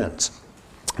dorsal fins.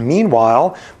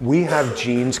 Meanwhile, we have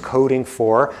genes coding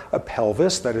for a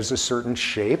pelvis that is a certain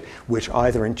shape, which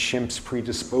either in chimps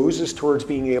predisposes towards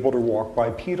being able to walk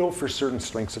bipedal for certain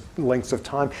lengths of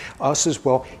time. Us as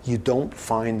well, you don't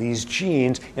find these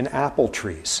genes in apple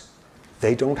trees.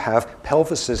 They don't have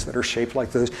pelvises that are shaped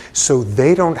like those. So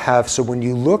they don't have, so when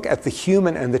you look at the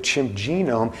human and the chimp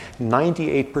genome,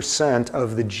 98%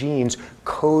 of the genes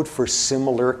code for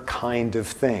similar kind of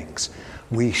things.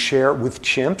 We share with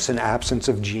chimps an absence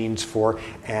of genes for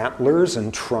antlers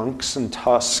and trunks and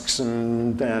tusks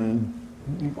and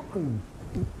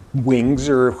wings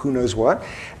or who knows what.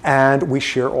 And we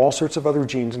share all sorts of other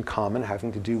genes in common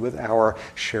having to do with our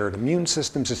shared immune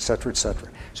systems, et cetera, et cetera.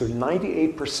 So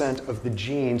 98% of the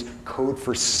genes code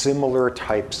for similar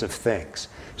types of things.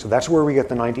 So that's where we get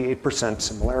the 98%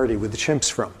 similarity with the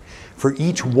chimps from. For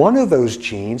each one of those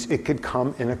genes, it could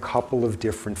come in a couple of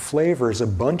different flavors, a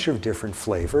bunch of different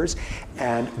flavors,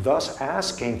 and thus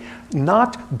asking,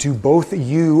 not do both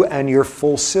you and your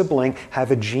full sibling have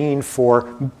a gene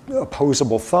for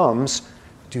opposable thumbs,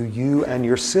 do you and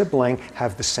your sibling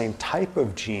have the same type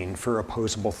of gene for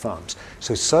opposable thumbs?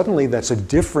 So suddenly that's a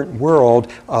different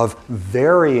world of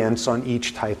variance on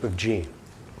each type of gene.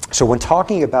 So when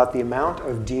talking about the amount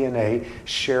of DNA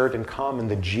shared in common,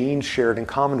 the genes shared in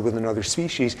common with another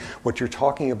species, what you're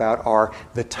talking about are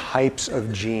the types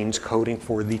of genes coding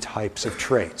for the types of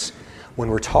traits. When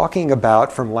we're talking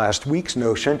about, from last week's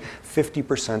notion,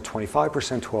 50%,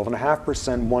 25%,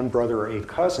 12.5%, one brother or 8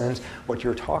 cousins, what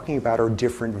you're talking about are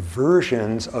different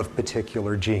versions of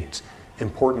particular genes.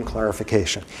 Important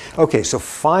clarification. Okay, so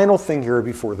final thing here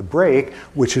before the break,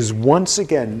 which is once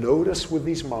again, notice with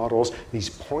these models, these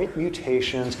point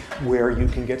mutations where you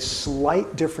can get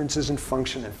slight differences in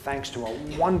function, and thanks to a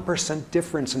 1%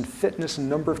 difference in fitness and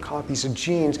number of copies of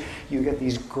genes, you get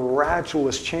these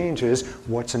gradualist changes.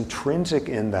 What's intrinsic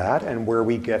in that, and where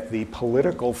we get the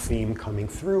political theme coming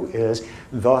through, is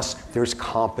thus there's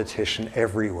competition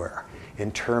everywhere. In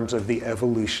terms of the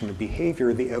evolution of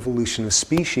behavior, the evolution of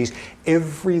species,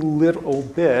 every little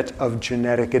bit of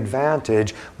genetic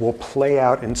advantage will play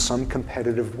out in some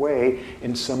competitive way,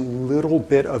 in some little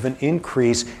bit of an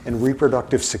increase in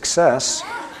reproductive success.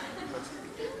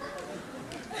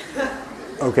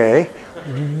 Okay,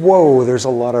 whoa, there's a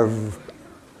lot of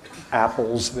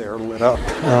apples there lit up.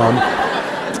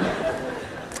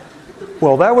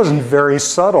 Well, that wasn't very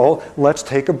subtle. Let's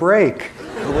take a break.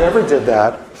 Whoever did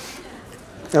that.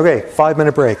 Okay,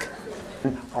 5-minute break.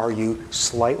 Are you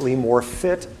slightly more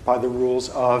fit by the rules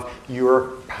of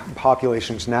your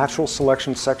population's natural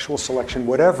selection, sexual selection,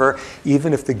 whatever,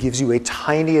 even if that gives you a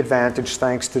tiny advantage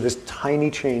thanks to this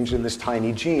tiny change in this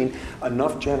tiny gene,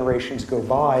 enough generations go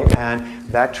by and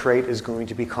that trait is going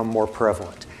to become more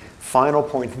prevalent. Final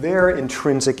point there,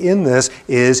 intrinsic in this,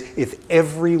 is if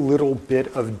every little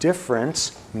bit of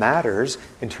difference matters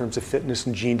in terms of fitness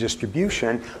and gene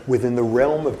distribution, within the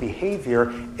realm of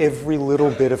behavior, every little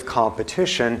bit of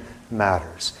competition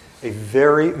matters. A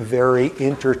very, very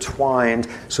intertwined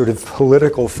sort of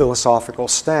political, philosophical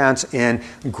stance in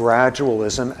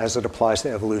gradualism as it applies to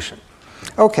evolution.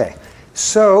 Okay,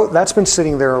 so that's been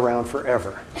sitting there around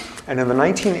forever. And in the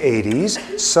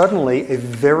 1980s, suddenly a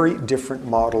very different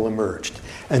model emerged.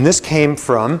 And this came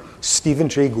from Stephen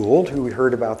Jay Gould, who we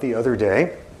heard about the other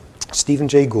day. Stephen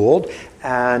Jay Gould,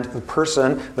 and the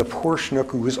person, the poor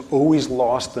schnook who was always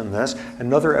lost in this,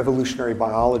 another evolutionary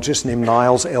biologist named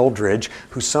Niles Eldredge,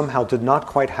 who somehow did not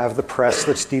quite have the press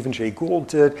that Stephen Jay Gould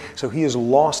did, so he is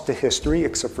lost to history,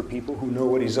 except for people who know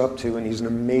what he's up to, and he's an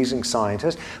amazing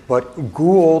scientist. But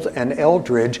Gould and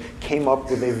Eldredge came up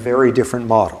with a very different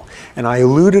model. And I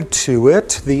alluded to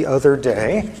it the other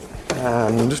day,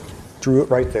 and drew it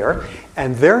right there.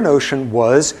 And their notion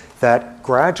was that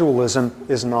gradualism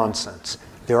is nonsense.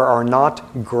 There are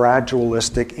not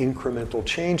gradualistic incremental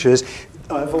changes.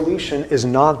 Evolution is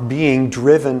not being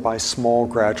driven by small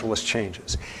gradualist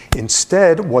changes.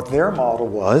 Instead, what their model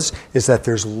was is that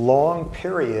there's long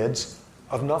periods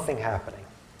of nothing happening,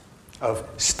 of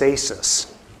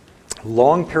stasis.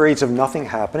 Long periods of nothing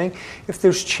happening. If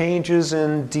there's changes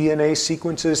in DNA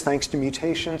sequences thanks to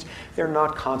mutations, they're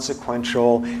not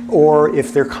consequential, or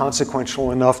if they're consequential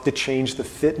enough to change the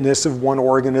fitness of one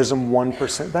organism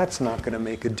 1%, that's not going to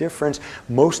make a difference.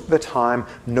 Most of the time,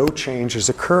 no change is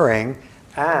occurring,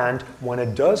 and when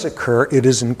it does occur, it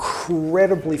is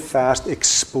incredibly fast,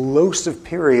 explosive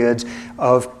periods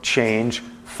of change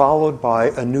followed by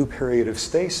a new period of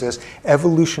stasis.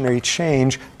 Evolutionary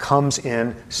change comes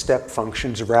in step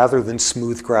functions rather than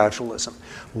smooth gradualism.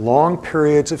 Long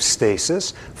periods of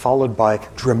stasis followed by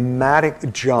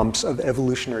dramatic jumps of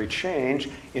evolutionary change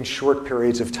in short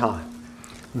periods of time.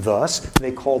 Thus,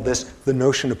 they called this the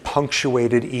notion of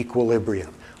punctuated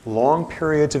equilibrium. Long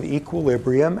periods of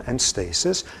equilibrium and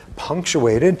stasis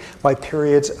punctuated by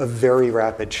periods of very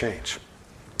rapid change.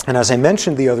 And as I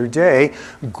mentioned the other day,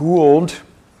 Gould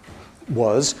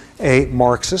was a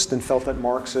Marxist and felt that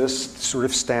Marxist sort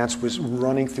of stance was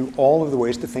running through all of the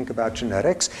ways to think about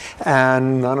genetics.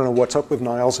 And I don't know what's up with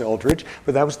Niles Eldredge,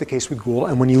 but that was the case with Gould.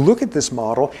 And when you look at this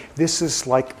model, this is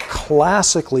like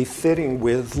classically fitting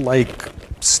with like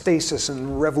stasis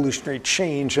and revolutionary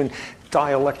change and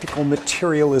dialectical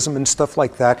materialism and stuff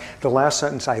like that. The last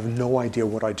sentence, I have no idea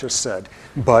what I just said,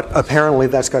 but apparently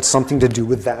that's got something to do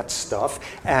with that stuff.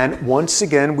 And once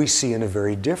again, we see in a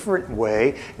very different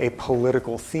way a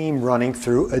political theme running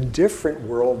through a different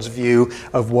world's view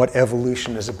of what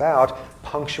evolution is about,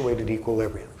 punctuated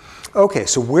equilibrium. Okay,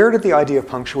 so where did the idea of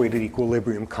punctuated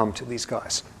equilibrium come to these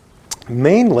guys?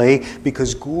 Mainly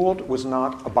because Gould was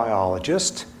not a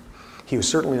biologist. He was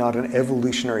certainly not an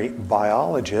evolutionary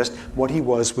biologist. What he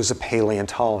was a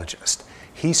paleontologist.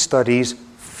 He studied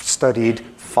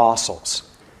fossils.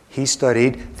 He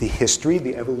studied the history,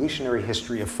 the evolutionary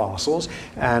history of fossils,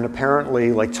 and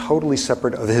apparently, like totally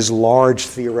separate of his large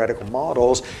theoretical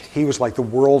models, he was like the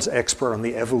world's expert on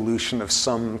the evolution of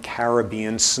some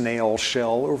Caribbean snail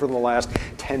shell over the last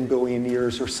 10 billion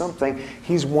years or something.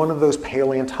 He's one of those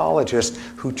paleontologists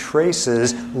who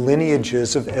traces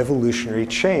lineages of evolutionary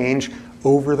change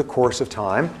over the course of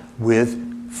time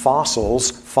with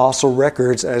fossils, fossil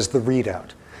records as the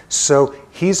readout. So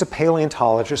he's a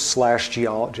paleontologist slash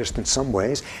geologist in some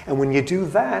ways. And when you do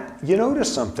that, you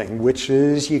notice something, which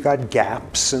is you got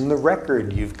gaps in the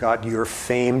record. You've got your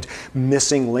famed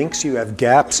missing links. You have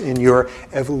gaps in your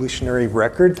evolutionary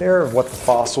record there of what the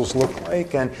fossils look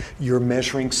like. And you're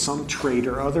measuring some trait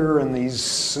or other in these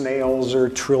snails or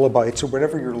trilobites or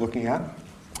whatever you're looking at.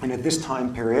 And at this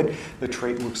time period, the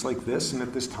trait looks like this, and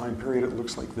at this time period, it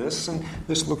looks like this, and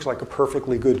this looks like a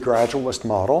perfectly good gradualist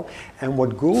model. And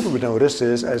what Gould would notice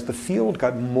is, as the field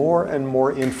got more and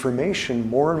more information,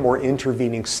 more and more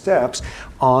intervening steps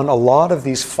on a lot of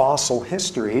these fossil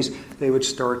histories, they would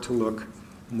start to look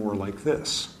more like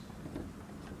this.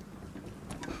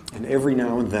 And every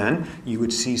now and then, you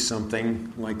would see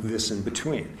something like this in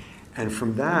between. And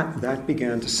from that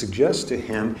began to suggest to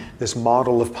him this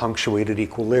model of punctuated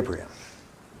equilibrium.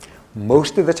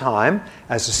 Most of the time,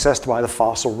 as assessed by the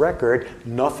fossil record,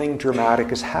 nothing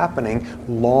dramatic is happening,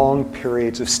 long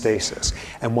periods of stasis.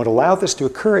 And what allowed this to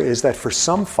occur is that for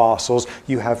some fossils,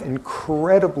 you have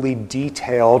incredibly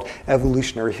detailed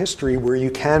evolutionary history where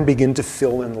you can begin to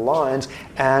fill in the lines,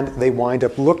 and they wind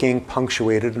up looking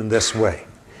punctuated in this way.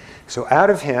 So out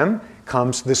of him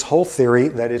comes this whole theory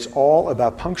that it's all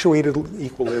about punctuated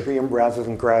equilibrium rather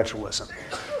than gradualism.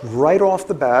 Right off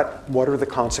the bat, what are the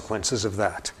consequences of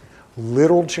that?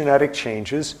 Little genetic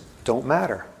changes don't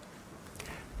matter.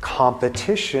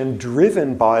 Competition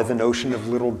driven by the notion of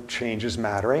little changes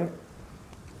mattering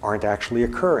aren't actually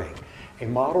occurring. A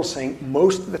model saying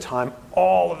most of the time,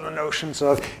 all of the notions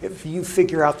of if you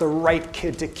figure out the right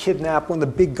kid to kidnap when the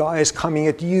big guy is coming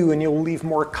at you and you'll leave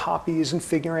more copies and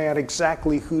figuring out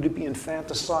exactly who to be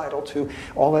infanticidal to,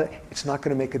 all that, it's not going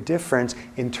to make a difference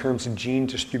in terms of gene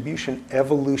distribution.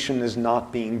 Evolution is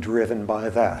not being driven by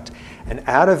that. And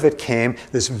out of it came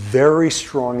this very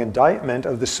strong indictment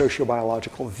of the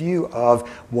sociobiological view of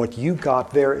what you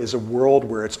got there is a world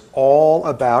where it's all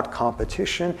about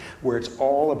competition, where it's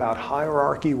all about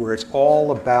hierarchy, where it's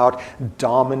all about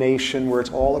domination, where it's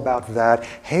all about that.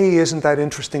 Hey, isn't that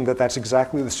interesting that that's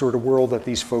exactly the sort of world that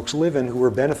these folks live in who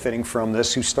are benefiting from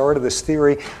this, who started this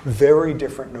theory? Very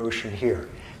different notion here.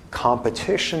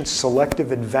 Competition,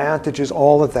 selective advantages,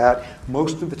 all of that,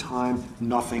 most of the time,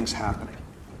 nothing's happening.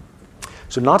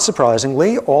 So not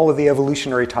surprisingly, all of the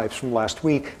evolutionary types from last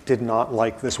week did not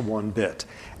like this one bit.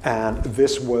 And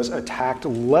this was attacked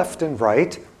left and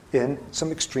right in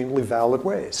some extremely valid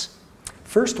ways.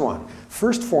 First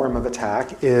form of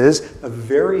attack is a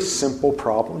very simple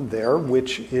problem there,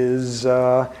 which is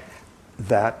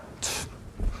that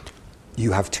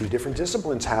you have two different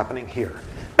disciplines happening here.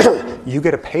 You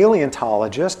get a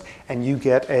paleontologist and you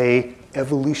get a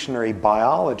evolutionary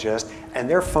biologist, and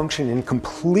they're functioning in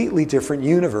completely different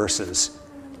universes.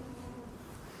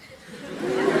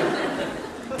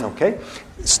 Okay?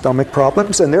 Stomach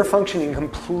problems, and they're functioning in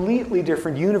completely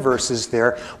different universes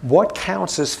there. What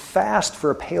counts as fast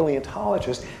for a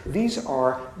paleontologist? These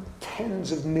are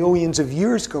tens of millions of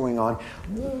years going on.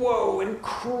 Whoa,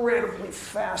 incredibly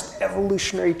fast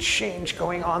evolutionary change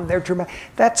going on there.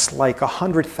 That's like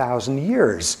 100,000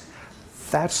 years.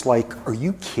 That's like, are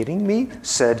you kidding me?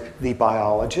 Said the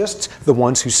biologists, the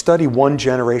ones who study one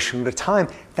generation at a time.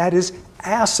 That is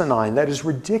asinine. That is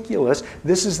ridiculous.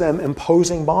 This is them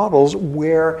imposing models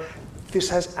where this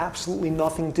has absolutely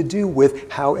nothing to do with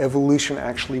how evolution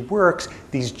actually works.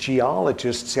 These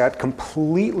geologists got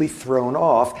completely thrown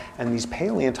off, and these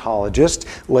paleontologists,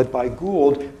 led by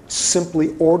Gould,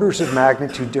 simply orders of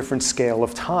magnitude different scale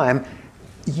of time.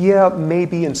 Yeah,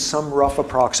 maybe in some rough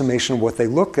approximation of what they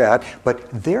look at, but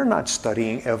they're not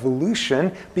studying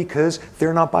evolution because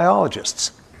they're not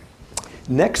biologists.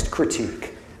 Next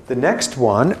critique. The next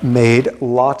one made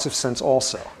lots of sense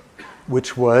also,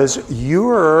 which was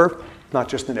you're not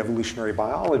just an evolutionary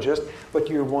biologist, but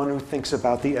you're one who thinks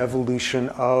about the evolution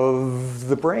of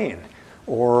the brain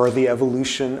or the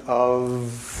evolution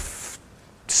of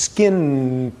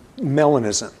skin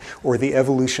melanism or the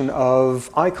evolution of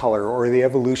eye color or the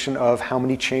evolution of how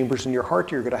many chambers in your heart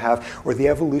you're going to have or the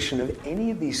evolution of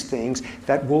any of these things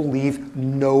that will leave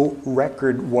no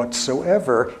record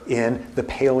whatsoever in the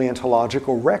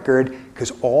paleontological record,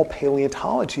 because all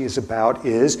paleontology is about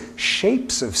is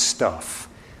shapes of stuff.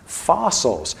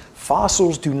 Fossils.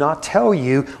 Fossils do not tell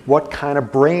you what kind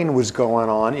of brain was going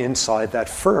on inside that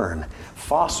fern.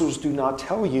 Fossils do not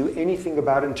tell you anything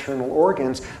about internal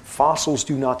organs. Fossils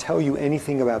do not tell you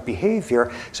anything about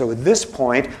behavior. So at this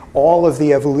point, all of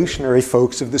the evolutionary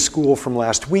folks of the school from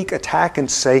last week attack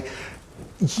and say,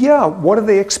 yeah, what do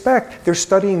they expect? They're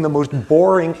studying the most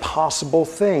boring possible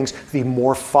things, the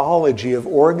morphology of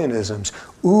organisms.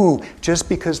 Ooh, just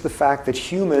because the fact that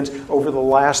humans over the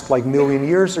last million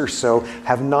years or so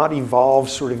have not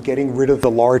evolved sort of getting rid of the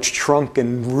large trunk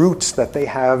and roots that they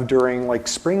have during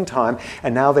springtime,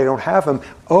 and now they don't have them.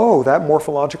 Oh, that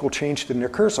morphological change didn't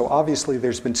occur, so obviously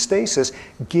there's been stasis.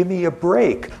 Give me a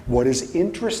break. What is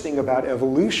interesting about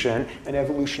evolution and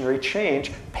evolutionary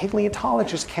change,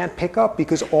 paleontologists can't pick up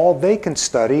because all they can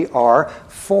study are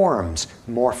forms,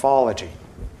 morphology.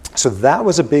 So that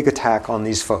was a big attack on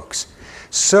these folks.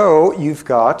 So you've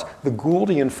got the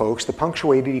Gouldian folks, the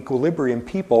punctuated equilibrium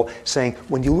people, saying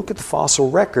when you look at the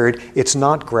fossil record, it's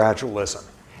not gradualism.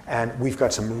 And we've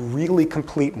got some really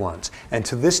complete ones. And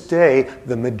to this day,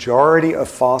 the majority of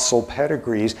fossil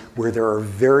pedigrees where there are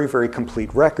very, very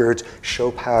complete records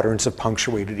show patterns of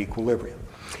punctuated equilibrium.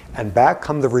 And back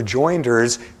come the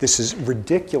rejoinders. This is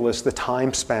ridiculous, the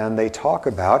time span they talk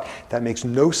about. That makes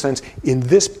no sense. In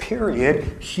this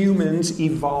period, humans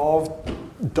evolved,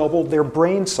 doubled their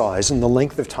brain size in the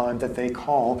length of time that they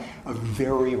call a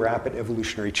very rapid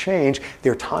evolutionary change.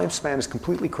 Their time span is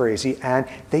completely crazy, and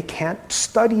they can't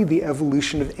study the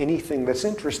evolution of anything that's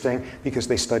interesting because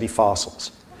they study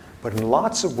fossils. But in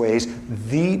lots of ways,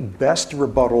 the best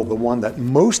rebuttal, the one that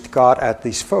most got at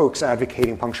these folks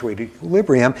advocating punctuated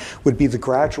equilibrium, would be the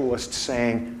gradualists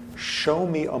saying, show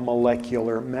me a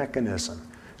molecular mechanism.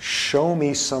 Show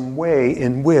me some way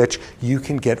in which you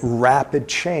can get rapid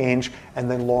change and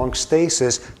then long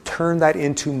stasis, turn that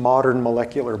into modern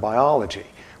molecular biology,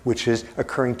 which is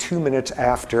occurring 2 minutes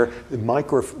after the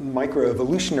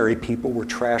microevolutionary people were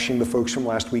trashing the folks from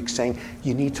last week, saying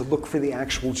you need to look for the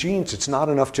actual genes. It's not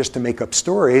enough just to make up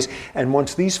stories. And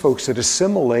once these folks had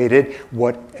assimilated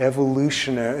what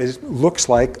evolution looks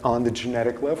like on the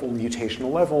genetic level,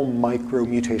 mutational level,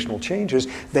 micro-mutational changes,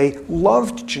 they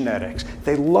loved genetics.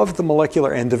 They loved the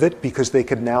molecular end of it because they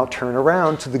could now turn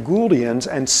around to the Gouldians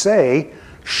and say,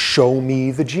 show me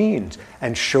the genes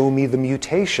and show me the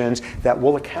mutations that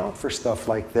will account for stuff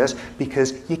like this,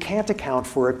 because you can't account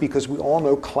for it because we all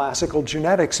know classical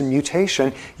genetics and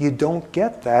mutation. You don't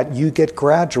get that, you get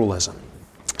gradualism.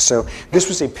 So this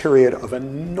was a period of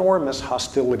enormous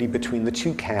hostility between the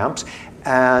two camps,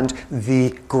 and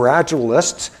the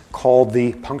gradualists, called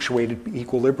the punctuated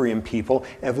equilibrium people,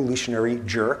 evolutionary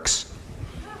jerks.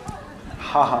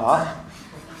 Haha.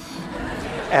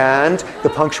 And the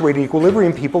punctuated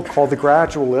equilibrium people called the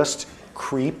gradualists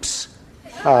creeps.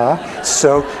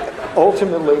 So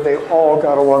ultimately, they all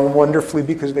got along wonderfully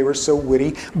because they were so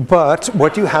witty. But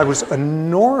what you had was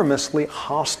enormously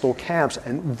hostile camps,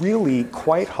 and really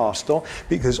quite hostile,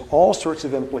 because all sorts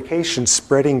of implications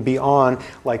spreading beyond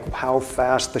how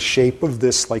fast the shape of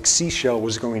this seashell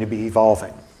was going to be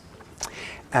evolving.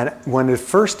 And when it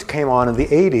first came on in the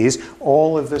 80s,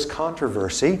 all of this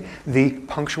controversy, the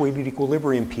punctuated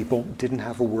equilibrium people didn't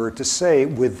have a word to say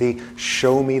with the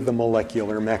show me the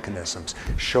molecular mechanisms.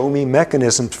 Show me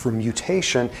mechanisms for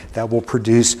mutation that will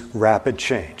produce rapid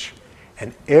change.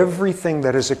 And everything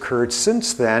that has occurred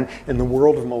since then in the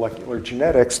world of molecular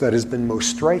genetics that has been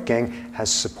most striking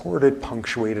has supported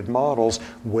punctuated models,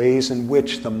 ways in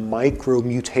which the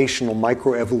micro-mutational,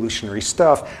 microevolutionary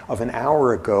stuff of an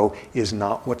hour ago is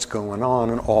not what's going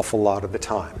on an awful lot of the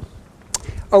time.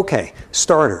 Okay,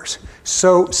 starters.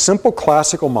 So simple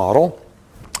classical model.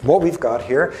 What we've got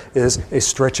here is a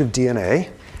stretch of DNA,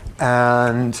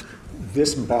 and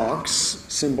this box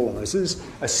symbolizes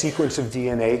a sequence of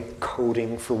DNA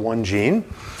coding for one gene.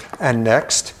 And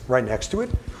next, right next to it,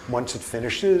 once it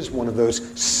finishes, one of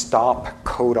those stop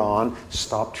codon,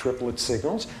 stop triplet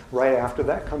signals. Right after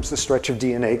that comes the stretch of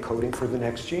DNA coding for the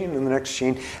next gene and the next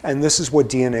gene. And this is what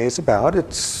DNA is about.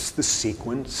 It's the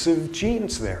sequence of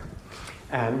genes there.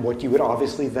 And what you would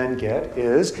obviously then get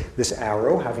is this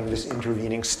arrow having this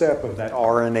intervening step of that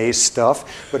RNA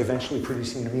stuff, but eventually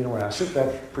producing an amino acid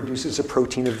that produces a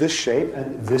protein of this shape.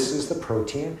 And this is the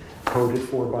protein coded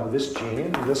for by this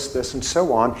gene, this, and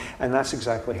so on. And that's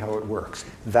exactly how it works.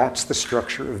 That's the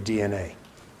structure of DNA.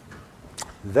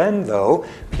 Then, though,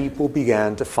 people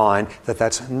began to find that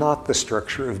that's not the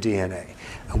structure of DNA.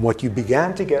 And what you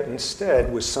began to get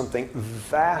instead was something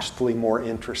vastly more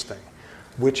interesting,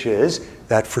 which is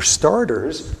that for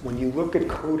starters, when you look at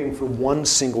coding for one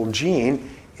single gene,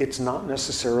 it's not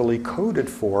necessarily coded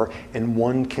for in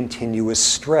one continuous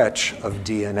stretch of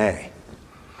DNA.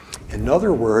 In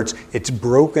other words, it's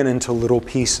broken into little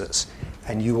pieces.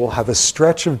 And you will have a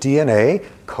stretch of DNA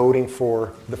coding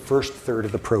for the first third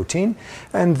of the protein,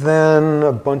 and then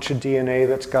a bunch of DNA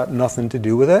that's got nothing to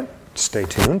do with it. Stay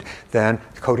tuned. Then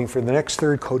coding for the next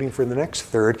third, coding for the next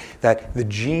third, that the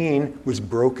gene was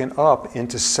broken up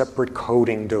into separate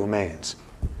coding domains.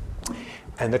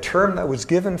 And the term that was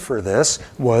given for this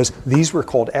was, these were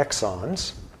called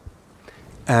exons,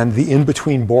 and the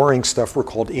in-between boring stuff were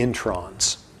called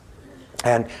introns.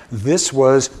 And this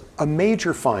was a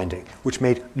major finding, which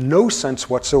made no sense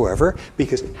whatsoever,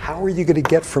 because how are you going to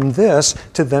get from this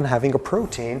to then having a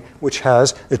protein which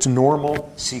has its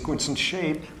normal sequence and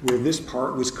shape, where this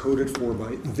part was coded for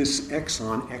by this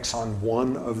exon, exon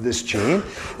 1 of this gene,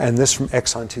 and this from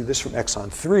exon 2, this from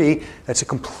exon 3. That's a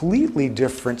completely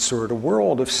different sort of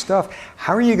world of stuff.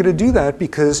 How are you going to do that?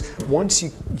 Because once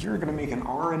you're going to make an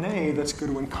RNA that's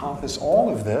going to encompass all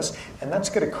of this, and that's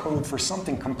going to code for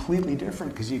something completely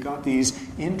different, because you got these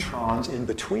introns in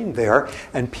between there,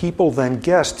 and people then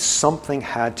guessed something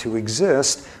had to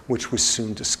exist, which was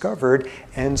soon discovered,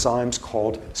 enzymes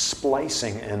called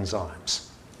splicing enzymes.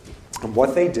 And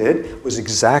what they did was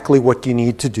exactly what you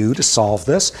need to do to solve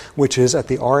this, which is at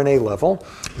the RNA level,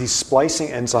 these splicing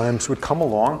enzymes would come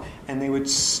along and they would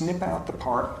snip out the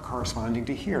part corresponding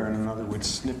to here, and another would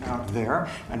snip out there,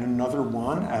 and another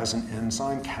one, as an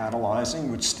enzyme catalyzing,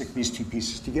 would stick these two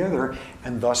pieces together,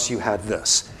 and thus you had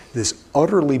this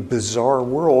utterly bizarre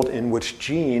world in which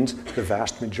genes, the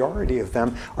vast majority of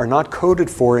them, are not coded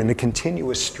for in a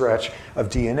continuous stretch of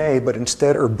DNA, but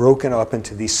instead are broken up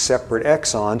into these separate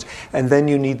exons, and then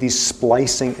you need these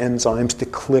splicing enzymes to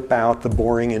clip out the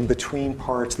boring in-between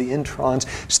parts, the introns,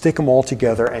 stick them all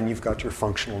together, and you've got your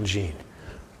functional gene.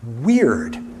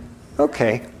 Weird.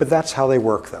 Okay, but that's how they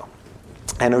work, though.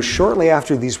 And it was shortly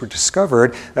after these were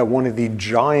discovered that one of the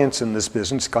giants in this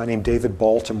business, a guy named David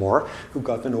Baltimore, who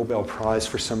got the Nobel Prize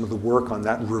for some of the work on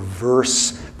that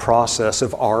reverse process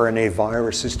of RNA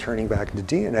viruses turning back into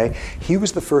DNA, he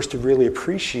was the first to really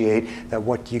appreciate that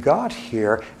what you got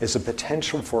here is a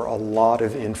potential for a lot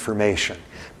of information.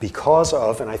 Because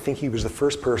of, and I think he was the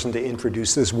first person to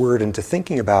introduce this word into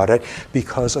thinking about it,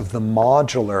 because of the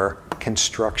modular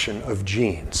construction of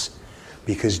genes.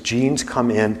 Because genes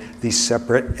come in these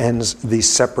separate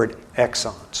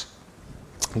exons.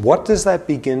 What does that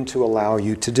begin to allow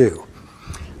you to do?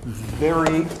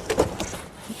 Very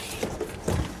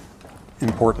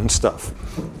important stuff.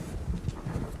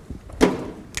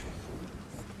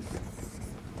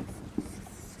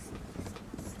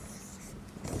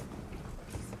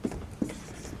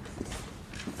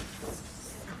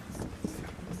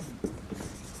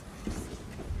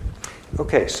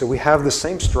 Okay, so we have the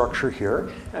same structure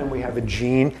here, and we have a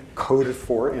gene coded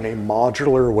for in a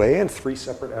modular way in 3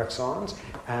 separate exons,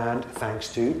 and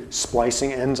thanks to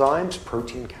splicing enzymes,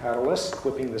 protein catalysts,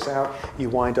 clipping this out, you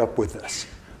wind up with this.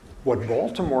 What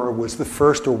Baltimore was the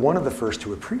first, or one of the first,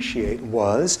 to appreciate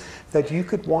was that you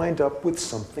could wind up with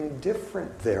something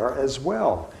different there as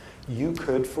well. You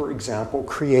could, for example,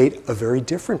 create a very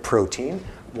different protein,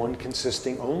 one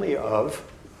consisting only of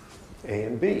A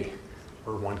and B.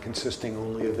 or one consisting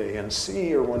only of A and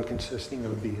C, or one consisting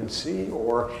of B and C,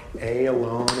 or A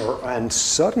alone, and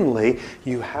suddenly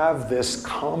you have this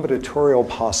combinatorial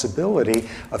possibility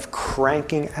of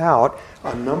cranking out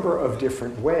a number of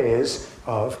different ways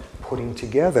of putting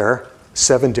together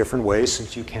 7 different ways,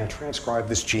 since you can't transcribe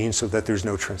this gene so that there's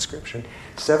no transcription,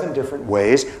 7 different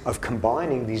ways of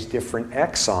combining these different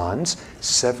exons,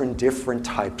 7 different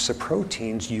types of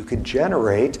proteins you could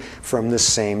generate from the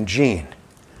same gene.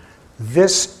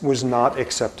 This was not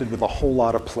accepted with a whole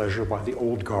lot of pleasure by the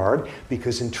old guard,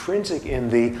 because intrinsic in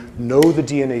the know the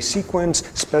DNA sequence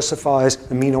specifies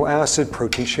amino acid,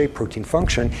 protein shape, protein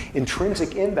function,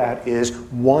 intrinsic in that is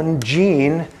one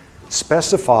gene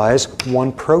specifies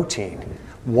one protein.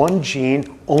 One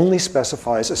gene only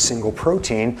specifies a single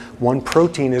protein. One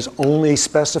protein is only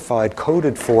specified,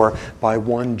 coded for by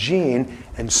one gene.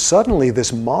 And suddenly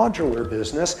this modular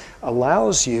business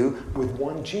allows you, with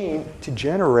one gene, to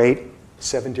generate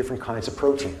 7 different kinds of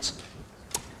proteins.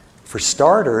 For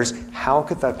starters, how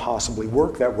could that possibly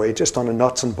work that way? Just on a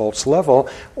nuts and bolts level,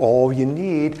 all you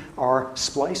need are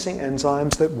splicing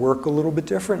enzymes that work a little bit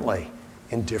differently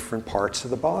in different parts of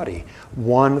the body.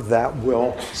 One that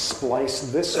will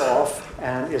splice this off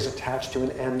and is attached to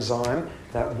an enzyme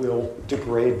that will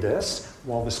degrade this,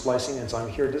 while the splicing enzyme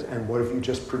here does, and what have you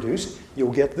just produced?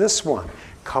 You'll get this one.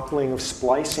 Coupling of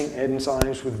splicing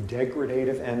enzymes with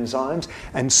degradative enzymes,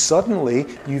 and suddenly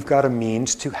you've got a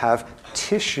means to have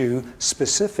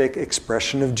tissue-specific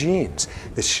expression of genes.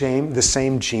 The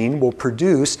same gene will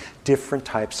produce different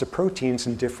types of proteins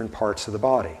in different parts of the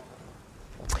body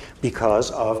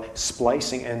because of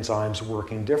splicing enzymes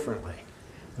working differently.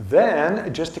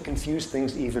 Then, just to confuse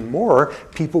things even more,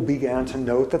 people began to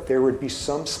note that there would be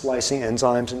some splicing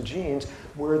enzymes and genes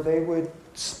where they would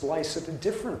splice at a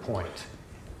different point.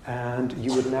 And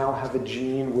you would now have a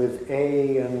gene with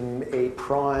A and A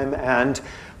prime and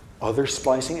other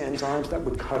splicing enzymes that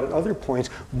would cut at other points,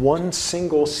 one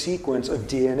single sequence of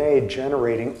DNA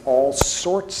generating all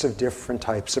sorts of different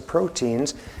types of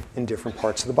proteins in different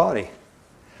parts of the body,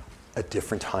 at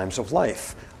different times of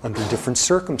life, under different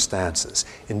circumstances,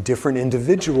 in different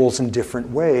individuals in different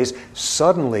ways.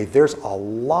 Suddenly, there's a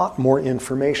lot more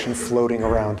information floating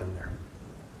around in there.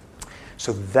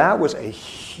 So that was a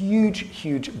huge,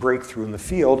 huge breakthrough in the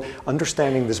field,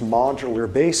 understanding this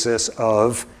modular basis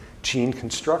of gene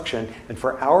construction. And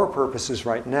for our purposes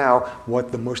right now,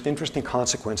 what the most interesting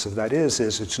consequence of that is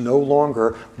it's no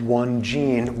longer one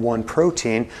gene, one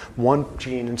protein. One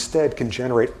gene instead can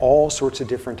generate all sorts of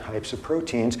different types of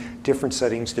proteins, different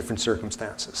settings, different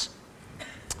circumstances.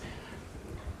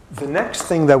 The next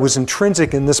thing that was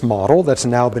intrinsic in this model that's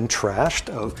now been trashed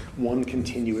of one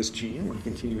continuous gene,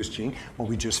 what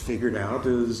we just figured out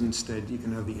is instead you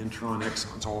can have the intron,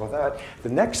 exons, all of that. The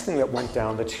next thing that went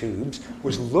down the tubes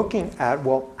was looking at,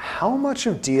 well, how much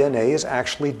of DNA is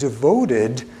actually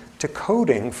devoted to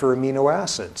coding for amino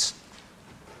acids?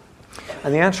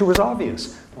 And the answer was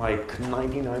obvious. Like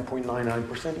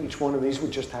 99.99%, each one of these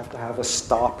would just have to have a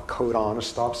stop codon, a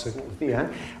stop signal at the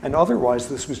end. And otherwise,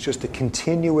 this was just a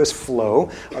continuous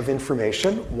flow of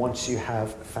information once you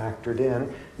have factored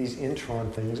in these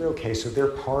intron things. Okay, so they're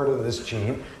part of this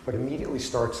gene, but immediately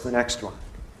starts the next one.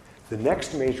 The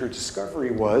next major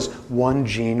discovery was one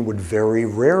gene would very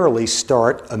rarely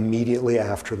start immediately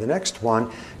after the next one.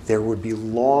 There would be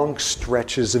long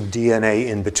stretches of DNA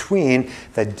in between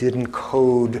that didn't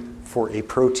code for a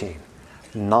protein,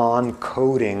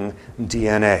 non-coding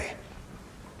DNA.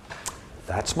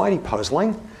 That's mighty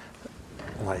puzzling.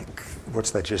 Like,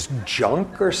 what's that, just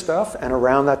junk or stuff? And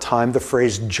around that time, the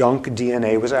phrase junk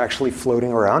DNA was actually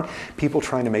floating around, people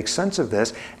trying to make sense of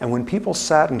this. And when people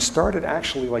sat and started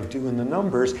actually like doing the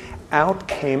numbers, out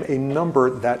came a number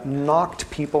that knocked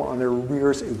people on their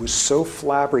rears. It was so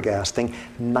flabbergasting.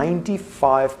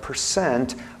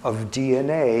 95% of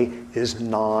DNA is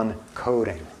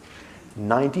non-coding.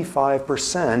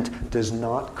 95% does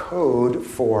not code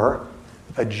for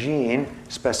a gene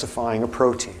specifying a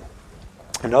protein.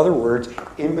 In other words,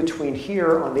 in between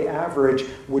here on the average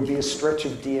would be a stretch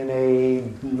of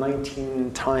DNA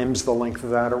 19 times the length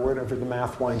of that, or whatever the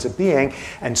math winds up being,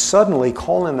 and suddenly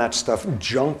calling that stuff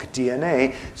junk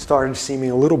DNA started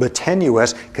seeming a little bit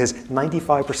tenuous, because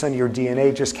 95% of your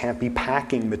DNA just can't be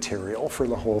packing material for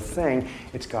the whole thing.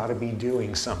 It's got to be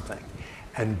doing something.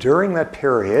 And during that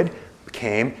period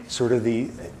came sort of the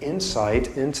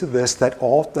insight into this, that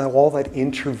all that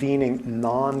intervening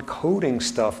non-coding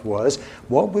stuff was.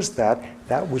 What was that?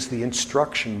 That was the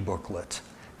instruction booklet.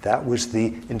 That was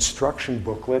the instruction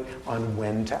booklet on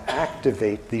when to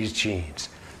activate these genes.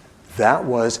 That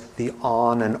was the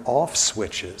on and off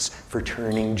switches for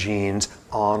turning genes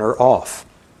on or off.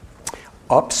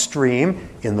 Upstream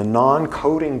in the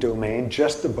non-coding domain,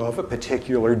 just above a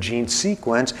particular gene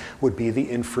sequence, would be the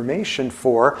information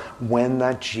for when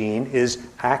that gene is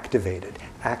activated.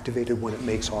 Activated when it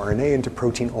makes RNA into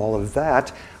protein, all of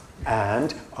that.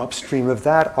 And upstream of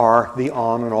that are the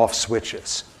on and off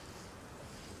switches.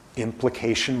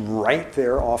 Implication right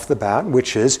there off the bat,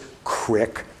 which is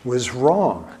Crick was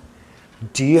wrong.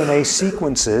 DNA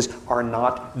sequences are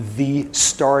not the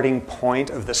starting point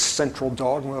of the central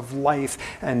dogma of life,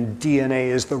 and DNA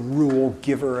is the rule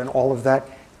giver and all of that.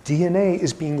 DNA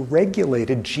is being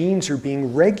regulated, genes are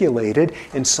being regulated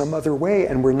in some other way,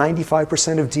 and where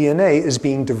 95% of DNA is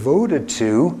being devoted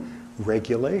to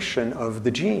regulation of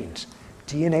the genes.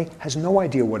 DNA has no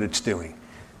idea what it's doing.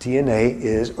 DNA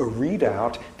is a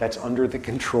readout that's under the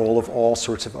control of all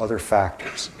sorts of other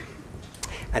factors.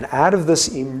 And out of this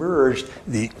emerged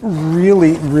the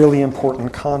really, really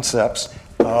important concepts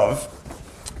of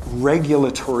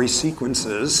regulatory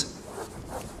sequences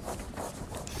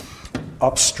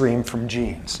upstream from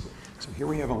genes. So here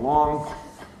we have a long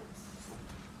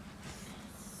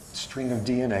string of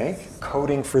DNA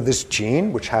coding for this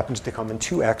gene, which happens to come in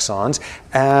 2 exons,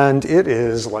 and it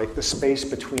is like the space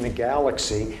between a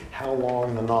galaxy, how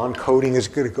long the non-coding is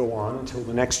going to go on until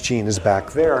the next gene is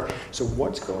back there. So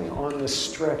what's going on in this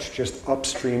stretch just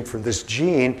upstream from this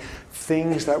gene?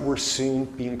 Things that were soon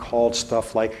being called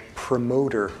stuff like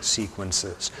promoter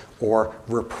sequences or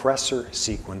repressor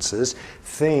sequences,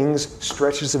 things,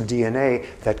 stretches of DNA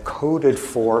that coded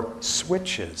for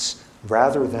switches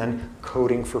rather than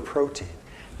coding for protein,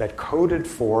 that coded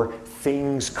for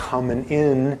things coming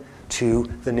in to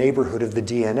the neighborhood of the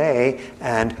DNA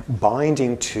and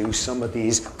binding to some of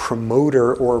these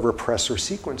promoter or repressor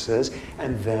sequences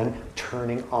and then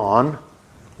turning on,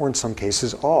 or in some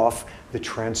cases off, the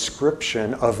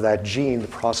transcription of that gene, the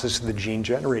process of the gene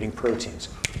generating proteins.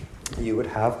 You would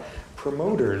have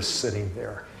promoters sitting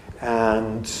there,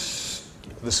 and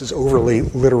this is overly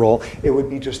literal. It would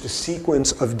be just a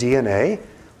sequence of DNA,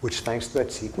 which thanks to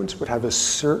that sequence would have a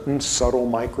certain subtle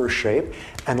micro shape,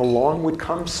 and along would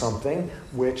come something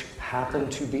which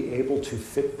happened to be able to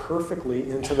fit perfectly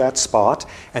into that spot.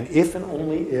 And if and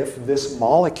only if this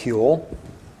molecule,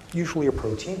 usually a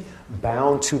protein,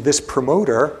 bound to this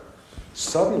promoter,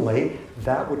 suddenly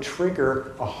that would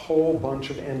trigger a whole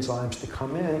bunch of enzymes to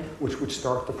come in, which would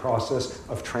start the process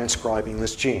of transcribing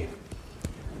this gene.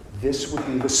 This would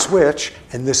be the switch,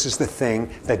 and this is the thing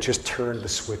that just turned the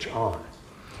switch on.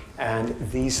 And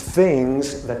these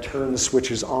things that turn the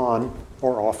switches on,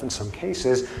 or off in some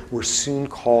cases, were soon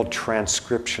called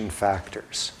transcription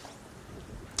factors.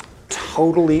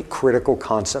 Totally critical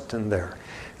concept in there.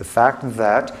 The fact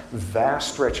that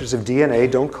vast stretches of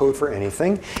DNA don't code for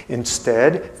anything.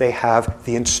 Instead, they have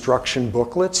the instruction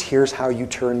booklets. Here's how you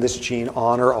turn this gene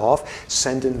on or off.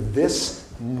 Send in this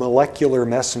molecular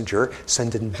messenger,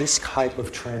 send in this type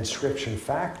of transcription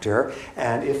factor,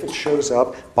 and if it shows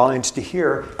up, binds to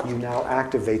here, you now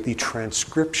activate the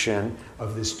transcription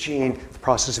of this gene, the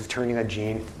process of turning that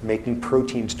gene, making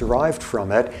proteins derived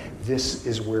from it. This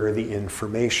is where the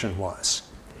information was.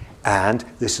 And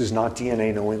this is not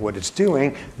DNA knowing what it's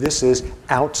doing. This is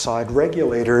outside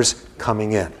regulators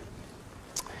coming in.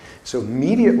 So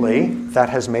immediately, that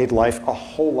has made life a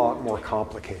whole lot more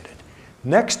complicated.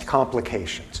 Next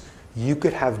complications. You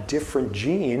could have different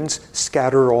genes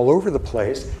scattered all over the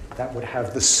place that would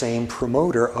have the same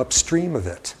promoter upstream of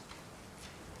it.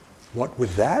 What would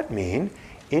that mean?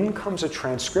 In comes a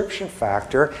transcription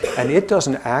factor, and it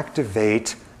doesn't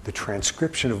activate the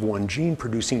transcription of one gene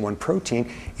producing one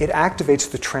protein. It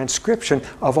activates the transcription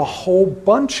of a whole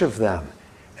bunch of them.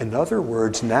 In other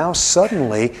words, now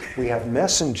suddenly we have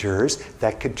messengers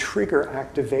that could trigger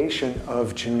activation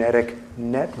of genetic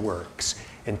networks,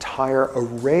 entire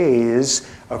arrays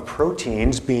of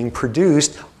proteins being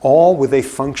produced, all with a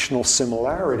functional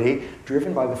similarity,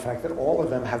 driven by the fact that all of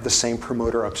them have the same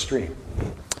promoter upstream.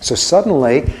 So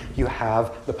suddenly you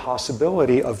have the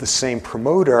possibility of the same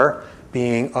promoter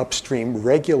being upstream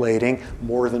regulating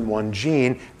more than one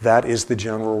gene. That is the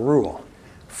general rule.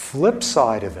 Flip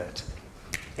side of it,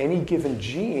 any given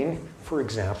gene, for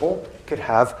example, could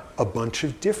have a bunch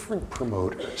of different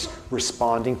promoters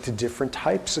responding to different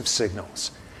types of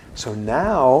signals. So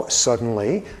now,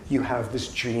 suddenly, you have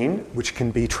this gene which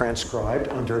can be transcribed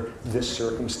under this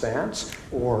circumstance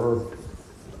or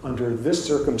under this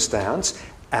circumstance,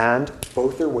 and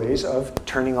both are ways of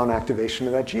turning on activation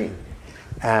of that gene.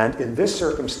 And in this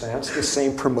circumstance, the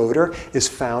same promoter is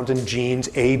found in genes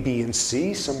A, B, and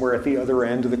C, somewhere at the other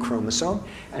end of the chromosome.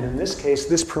 And in this case,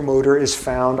 this promoter is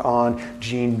found on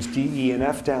genes D, E, and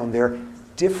F down there,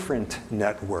 different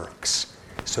networks.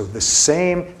 So the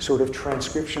same sort of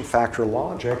transcription factor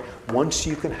logic, once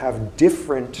you can have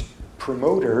different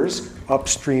promoters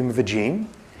upstream of a gene,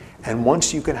 and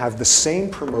once you can have the same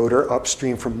promoter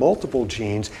upstream from multiple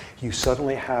genes, you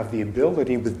suddenly have the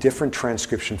ability with different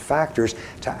transcription factors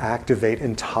to activate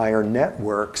entire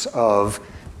networks of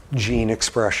gene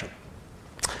expression.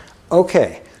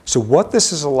 Okay, so what this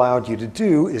has allowed you to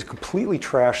do is completely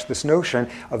trash this notion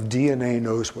of DNA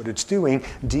knows what it's doing.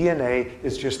 DNA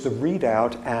is just the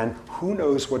readout, and who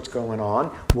knows what's going on?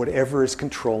 Whatever is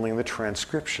controlling the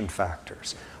transcription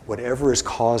factors, whatever is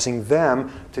causing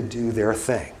them to do their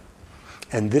thing.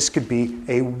 And this could be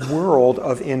a world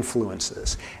of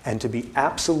influences. And to be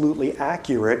absolutely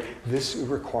accurate, this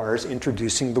requires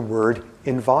introducing the word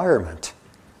environment.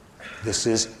 This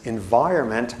is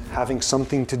environment having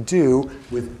something to do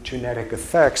with genetic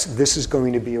effects. This is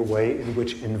going to be a way in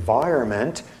which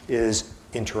environment is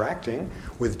interacting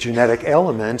with genetic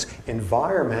elements,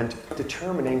 environment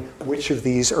determining which of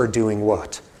these are doing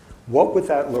what. What would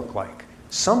that look like?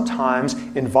 Sometimes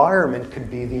environment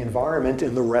could be the environment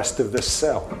in the rest of the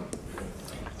cell.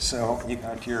 So you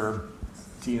got your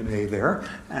DNA there,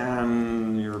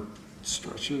 and your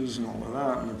stretches and all of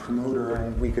that, and the promoter,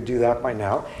 and we could do that by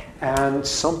now. And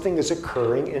something is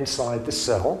occurring inside the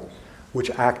cell, which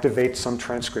activates some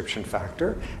transcription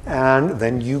factor, and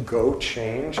then you go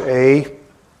change a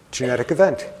genetic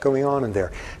event going on in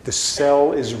there. The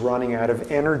cell is running out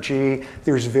of energy.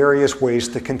 There's various ways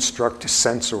to construct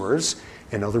sensors.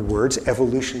 In other words,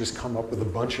 evolution has come up with a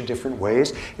bunch of different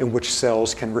ways in which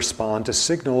cells can respond to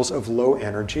signals of low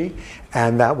energy,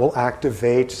 and that will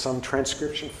activate some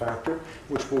transcription factor,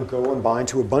 which will go and bind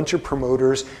to a bunch of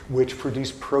promoters, which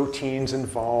produce proteins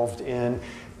involved in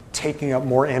taking up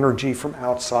more energy from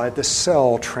outside the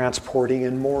cell, transporting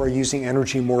in more, using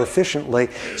energy more efficiently.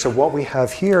 So what we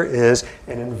have here is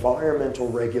an environmental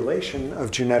regulation of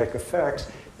genetic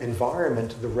effects,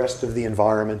 environment, the rest of the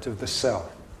environment of the cell.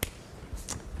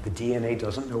 The DNA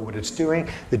doesn't know what it's doing.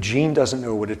 The gene doesn't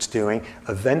know what it's doing.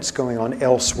 Events going on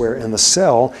elsewhere in the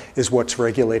cell is what's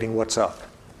regulating what's up.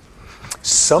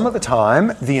 Some of the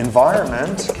time, the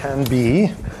environment can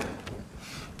be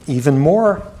even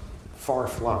more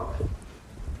far-flung.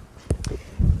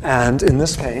 And in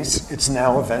this case, it's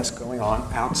now events going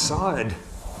on outside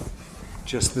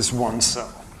just this one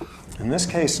cell. In this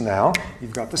case now,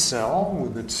 you've got the cell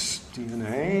with its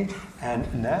DNA,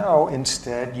 and now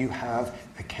instead you have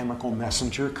a chemical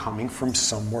messenger coming from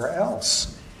somewhere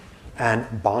else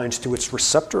and binds to its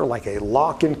receptor like a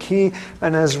lock and key,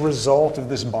 and as a result of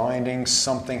this binding,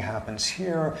 something happens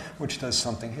here, which does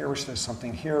something here, which does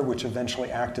something here, which eventually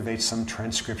activates some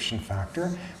transcription factor,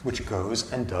 which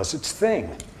goes and does its thing.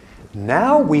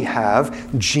 Now we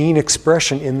have gene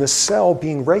expression in the cell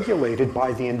being regulated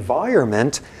by the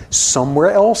environment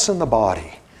somewhere else in the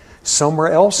body.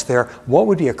 Somewhere else there. What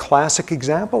would be a classic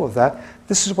example of that?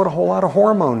 This is what a whole lot of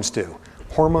hormones do.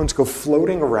 Hormones go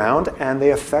floating around and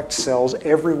they affect cells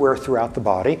everywhere throughout the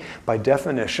body. By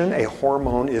definition, a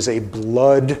hormone is a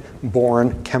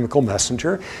blood-borne chemical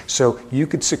messenger. So you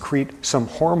could secrete some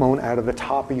hormone out of the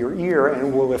top of your ear and it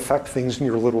will affect things in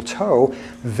your little toe.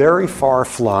 Very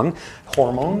far-flung.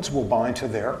 Hormones will bind to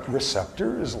their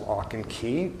receptors, lock and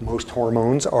key. Most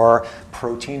hormones are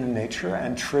protein in nature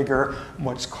and trigger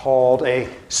what's called a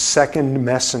second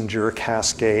messenger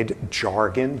cascade.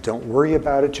 Jargon. Don't worry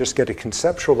about it, just get it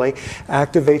conceptually.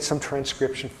 Activate some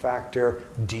transcription factor,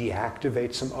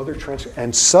 deactivate some other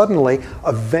and suddenly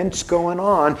events going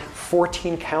on,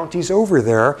 14 counties over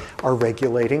there are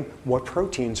regulating what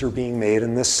proteins are being made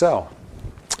in this cell.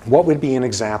 What would be an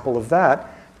example of that?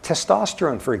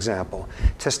 Testosterone, for example.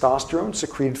 Testosterone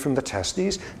secreted from the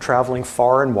testes, traveling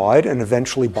far and wide and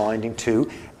eventually binding to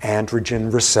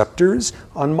androgen receptors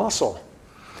on muscle.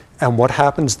 And what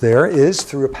happens there is,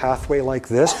 through a pathway like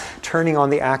this, turning on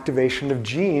the activation of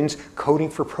genes, coding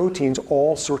for proteins,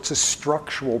 all sorts of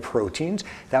structural proteins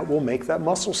that will make that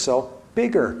muscle cell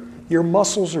bigger. Your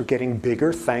muscles are getting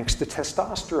bigger thanks to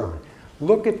testosterone.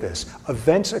 Look at this.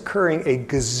 Events occurring a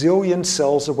gazillion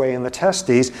cells away in the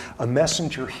testes, a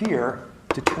messenger here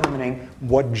determining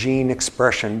what gene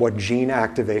expression, what gene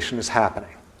activation is happening.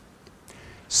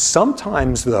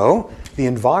 Sometimes, though, the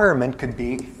environment could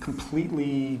be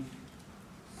completely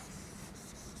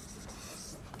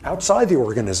outside the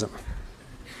organism.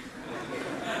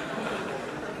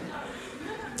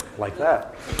 Like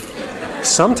that.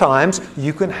 Sometimes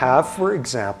you can have, for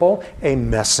example, a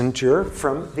messenger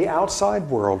from the outside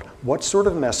world. What sort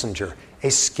of messenger? A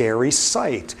scary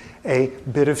sight, a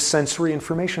bit of sensory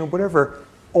information, or whatever.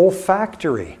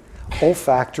 Olfactory.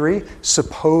 olfactory.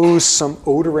 Suppose some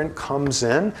odorant comes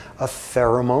in, a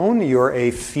pheromone. You're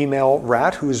a female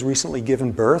rat who has recently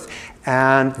given birth,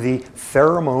 and the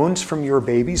pheromones from your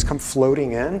babies come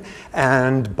floating in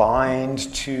and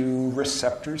bind to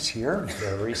receptors here.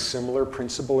 Very similar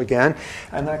principle again.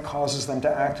 And that causes them to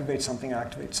activate something,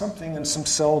 and some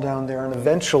cell down there. And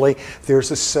eventually,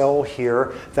 there's a cell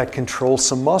here that controls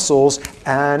some muscles,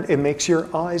 and it makes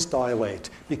your eyes dilate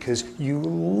because you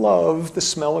love the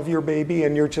smell of your baby,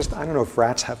 and you're just, I don't know if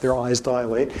rats have their eyes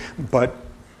dilate, but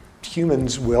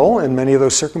humans will in many of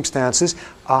those circumstances.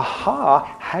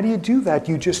 Aha, how do you do that?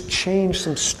 You just change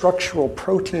some structural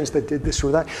proteins that did this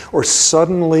or that, or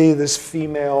suddenly this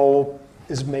female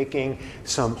is making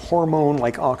some hormone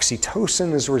like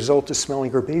oxytocin as a result of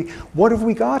smelling her baby. What have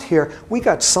we got here? We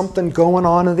got something going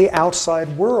on in the outside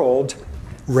world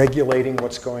regulating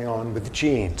what's going on with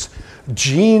genes.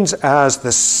 Genes as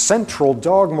the central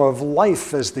dogma of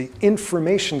life, as the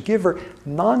information giver,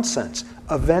 nonsense.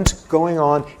 Events going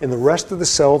on in the rest of the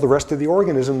cell, the rest of the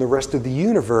organism, the rest of the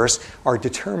universe are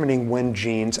determining when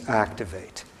genes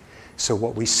activate. So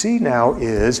what we see now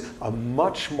is a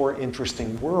much more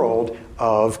interesting world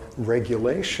of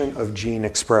regulation of gene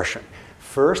expression.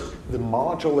 First, the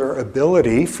modular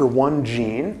ability for one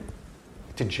gene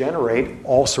to generate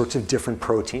all sorts of different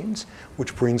proteins,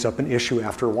 which brings up an issue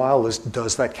after a while is,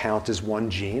 does that count as one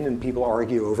gene? And people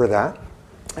argue over that.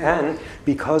 And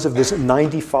because of this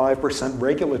 95%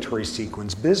 regulatory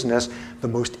sequence business, the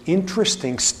most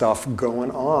interesting stuff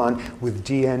going on with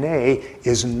DNA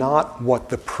is not what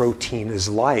the protein is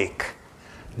like,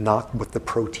 not what the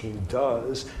protein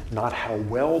does, not how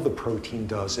well the protein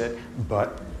does it,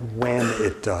 but when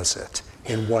it does it,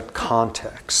 in what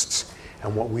contexts.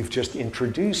 And what we've just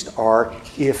introduced are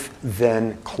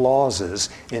if-then clauses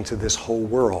into this whole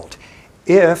world.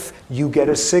 If you get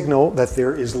a signal that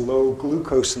there is low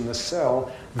glucose in the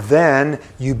cell, then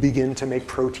you begin to make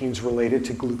proteins related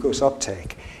to glucose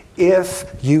uptake. If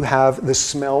you have the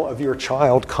smell of your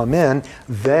child come in,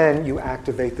 then you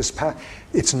activate this path.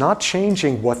 It's not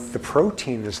changing what the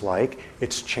protein is like,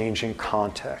 it's changing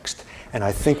context. And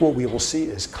I think what we will see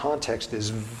is context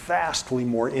is vastly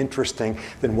more interesting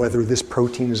than whether this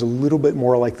protein is a little bit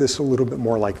more like this, a little bit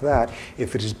more like that.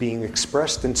 If it is being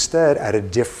expressed instead at a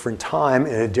different time,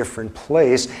 in a different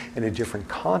place, in a different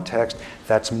context,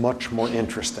 that's much more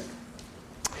interesting.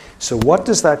 So what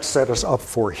does that set us up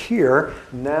for here?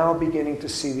 Now beginning to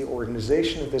see the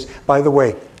organization of this. By the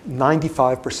way,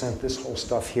 95% this whole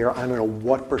stuff here, I don't know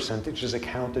what percentage is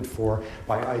accounted for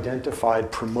by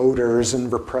identified promoters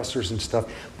and repressors and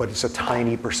stuff, but it's a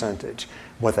tiny percentage.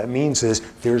 What that means is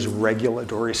there's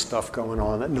regulatory stuff going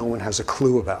on that no one has a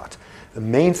clue about. The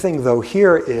main thing, though,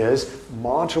 here is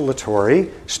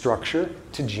modulatory structure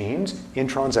to genes,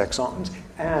 introns, exons,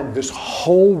 and this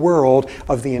whole world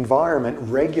of the environment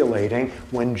regulating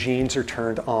when genes are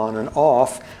turned on and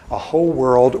off, a whole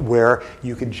world where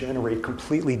you could generate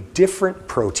completely different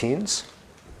proteins,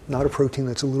 not a protein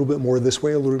that's a little bit more this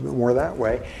way, a little bit more that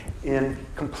way, in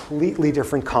completely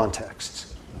different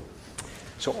contexts.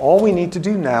 So all we need to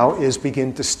do now is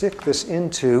begin to stick this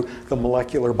into the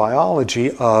molecular biology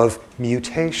of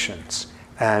mutations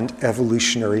and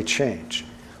evolutionary change.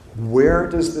 Where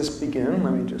does this begin?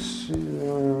 Let me just see.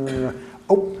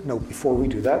 Oh, no, before we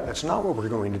do that, that's not what we're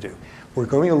going to do. We're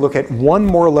going to look at one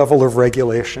more level of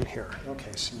regulation here.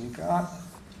 Okay, so you got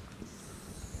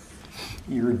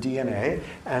your DNA,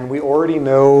 and we already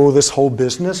know this whole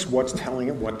business, what's telling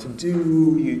it what to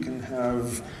do. You can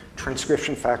have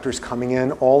transcription factors coming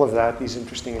in, all of that, these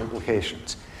interesting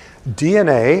implications.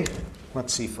 DNA,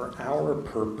 let's see, for our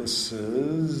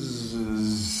purposes,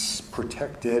 is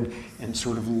protected in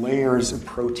sort of layers of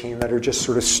protein that are just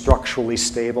sort of structurally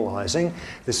stabilizing.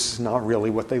 This is not really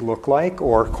what they look like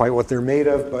or quite what they're made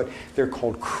of, but they're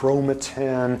called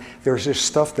chromatin. There's just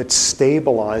stuff that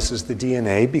stabilizes the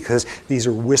DNA because these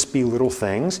are wispy little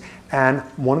things. And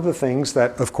one of the things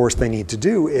that, of course, they need to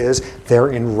do is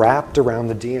they're enwrapped around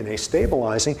the DNA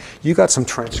stabilizing. You got some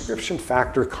transcription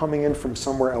factor coming in from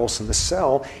somewhere else in the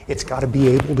cell. It's got to be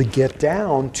able to get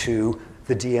down to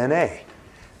the DNA.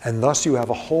 And thus you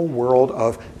have a whole world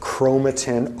of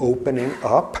chromatin opening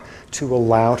up to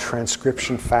allow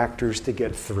transcription factors to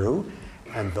get through.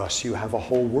 And thus you have a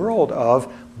whole world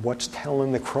of what's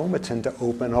telling the chromatin to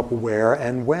open up where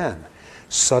and when.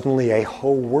 Suddenly a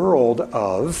whole world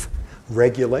of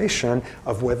regulation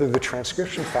of whether the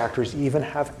transcription factors even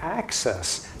have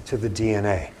access to the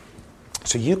DNA.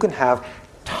 So you can have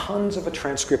tons of a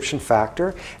transcription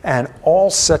factor and all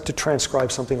set to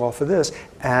transcribe something off of this,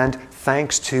 and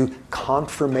thanks to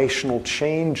conformational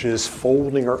changes,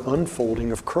 folding or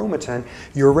unfolding of chromatin,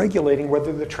 you're regulating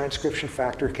whether the transcription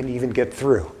factor can even get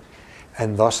through.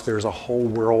 And thus there's a whole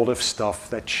world of stuff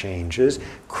that changes,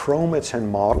 chromatin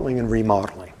modeling and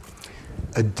remodeling.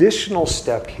 Additional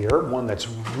step here, one that's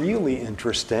really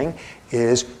interesting,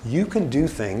 is you can do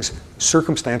things,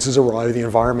 circumstances arise, the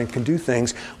environment can do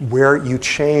things where you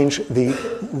change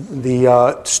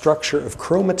the structure of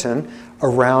chromatin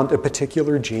around a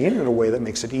particular gene in a way that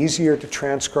makes it easier to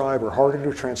transcribe or harder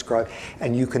to transcribe,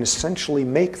 and you can essentially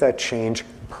make that change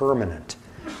permanent.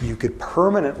 You could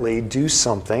permanently do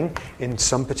something in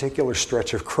some particular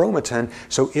stretch of chromatin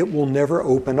so it will never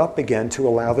open up again to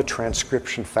allow the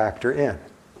transcription factor in.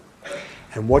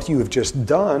 And what you have just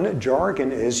done,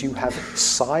 jargon, is you have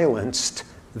silenced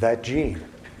that gene.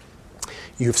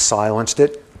 You've silenced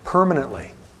it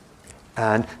permanently.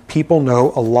 And people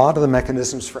know a lot of the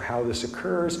mechanisms for how this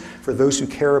occurs. For those who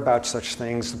care about such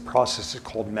things, the process is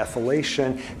called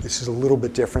methylation. This is a little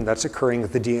bit different. That's occurring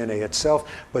with the DNA itself.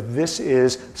 But this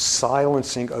is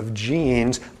silencing of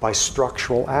genes by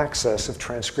structural access of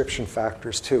transcription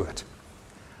factors to it.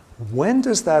 When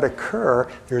does that occur?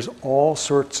 There's all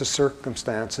sorts of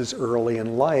circumstances early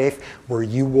in life where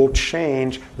you will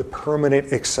change the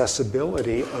permanent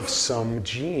accessibility of some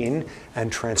gene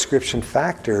and transcription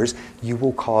factors. You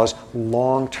will cause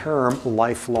long-term,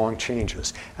 lifelong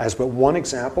changes. As but one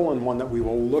example, and one that we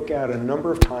will look at a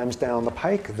number of times down the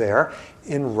pike there,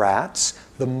 in rats,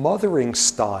 the mothering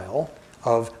style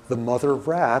of the mother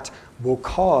rat will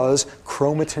cause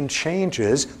chromatin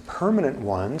changes, permanent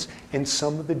ones, in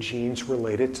some of the genes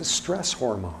related to stress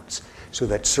hormones. So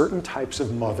that certain types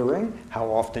of mothering, how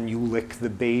often you lick the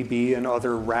baby and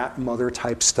other rat mother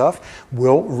type stuff,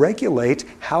 will regulate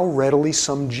how readily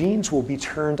some genes will be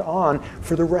turned on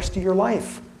for the rest of your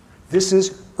life. This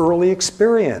is early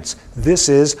experience. This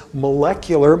is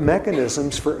molecular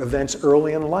mechanisms for events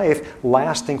early in life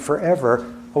lasting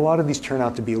forever. A lot of these turn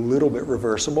out to be a little bit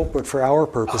reversible, but for our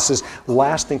purposes,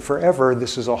 lasting forever,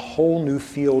 this is a whole new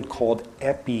field called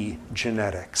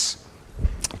epigenetics.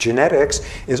 Genetics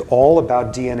is all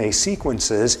about DNA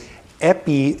sequences.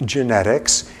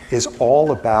 Epigenetics is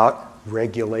all about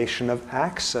regulation of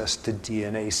access to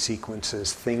DNA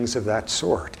sequences, things of that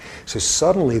sort. So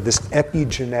suddenly this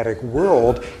epigenetic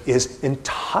world is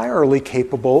entirely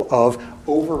capable of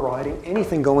overriding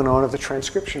anything going on at the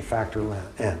transcription factor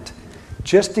end.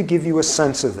 Just to give you a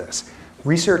sense of this,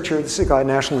 this is a guy at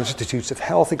National Institutes of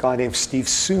Health, a guy named Steve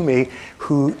Sumi,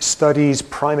 who studies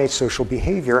primate social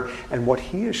behavior, and what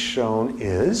he has shown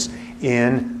is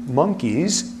in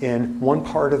monkeys, in one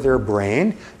part of their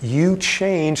brain, you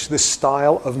change the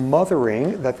style of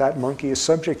mothering that monkey is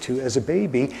subject to as a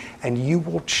baby, and you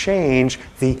will change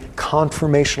the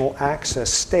conformational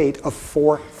access state of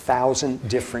 4,000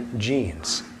 different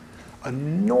genes.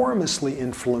 Enormously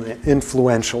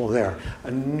influential there.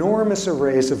 Enormous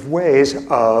arrays of ways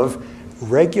of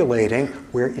regulating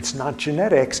where it's not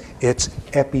genetics, it's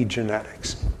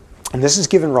epigenetics. And this has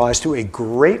given rise to a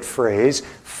great phrase: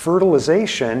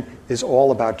 fertilization is all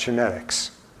about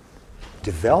genetics.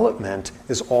 Development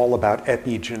is all about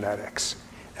epigenetics.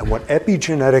 And what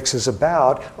epigenetics is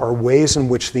about are ways in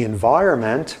which the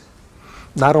environment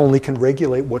not only can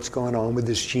regulate what's going on with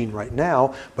this gene right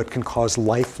now, but can cause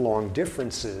lifelong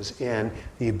differences in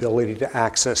the ability to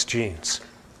access genes.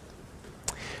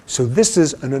 So this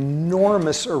is an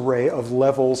enormous array of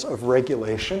levels of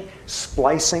regulation,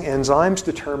 splicing enzymes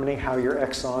determining how your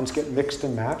exons get mixed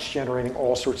and matched, generating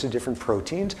all sorts of different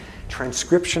proteins,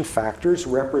 transcription factors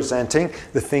representing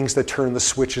the things that turn the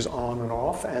switches on and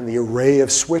off, and the array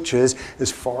of switches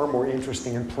is far more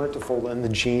interesting and plentiful than the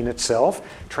gene itself.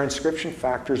 Transcription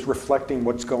factors reflecting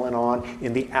what's going on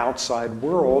in the outside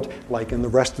world, like in the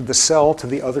rest of the cell to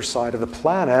the other side of the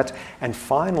planet, and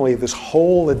finally this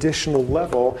whole additional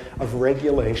level of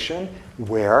regulation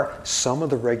where some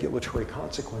of the regulatory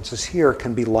consequences here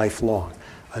can be lifelong.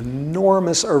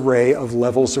 Enormous array of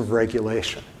levels of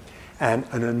regulation and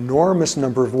an enormous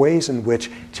number of ways in which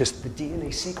just the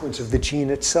DNA sequence of the gene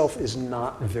itself is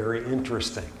not very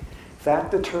interesting.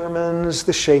 That determines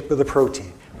the shape of the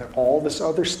protein. But all this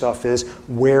other stuff is,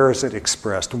 where is it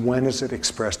expressed? When is it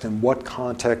expressed? In what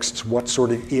contexts? What sort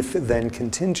of if-then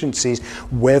contingencies?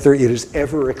 Whether it is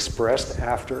ever expressed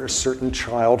after a certain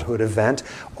childhood event.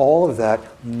 All of that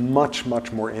much,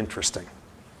 much more interesting.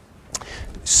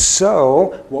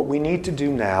 So what we need to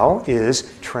do now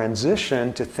is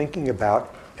transition to thinking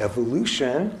about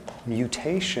evolution,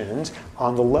 mutations,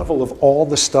 on the level of all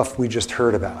the stuff we just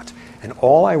heard about. And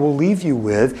all I will leave you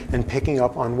with, and picking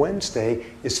up on Wednesday,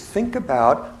 is think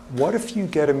about what if you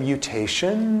get a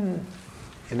mutation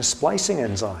in a splicing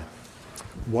enzyme?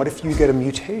 What if you get a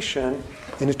mutation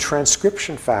in a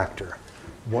transcription factor?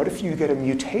 What if you get a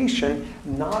mutation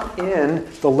not in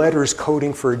the letters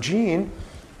coding for a gene,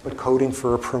 but coding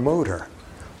for a promoter?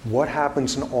 What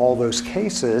happens in all those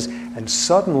cases? And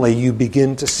suddenly you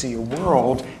begin to see a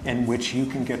world in which you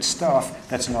can get stuff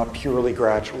that's not purely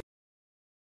gradual.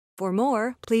 For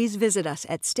more, please visit us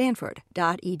at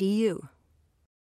stanford.edu.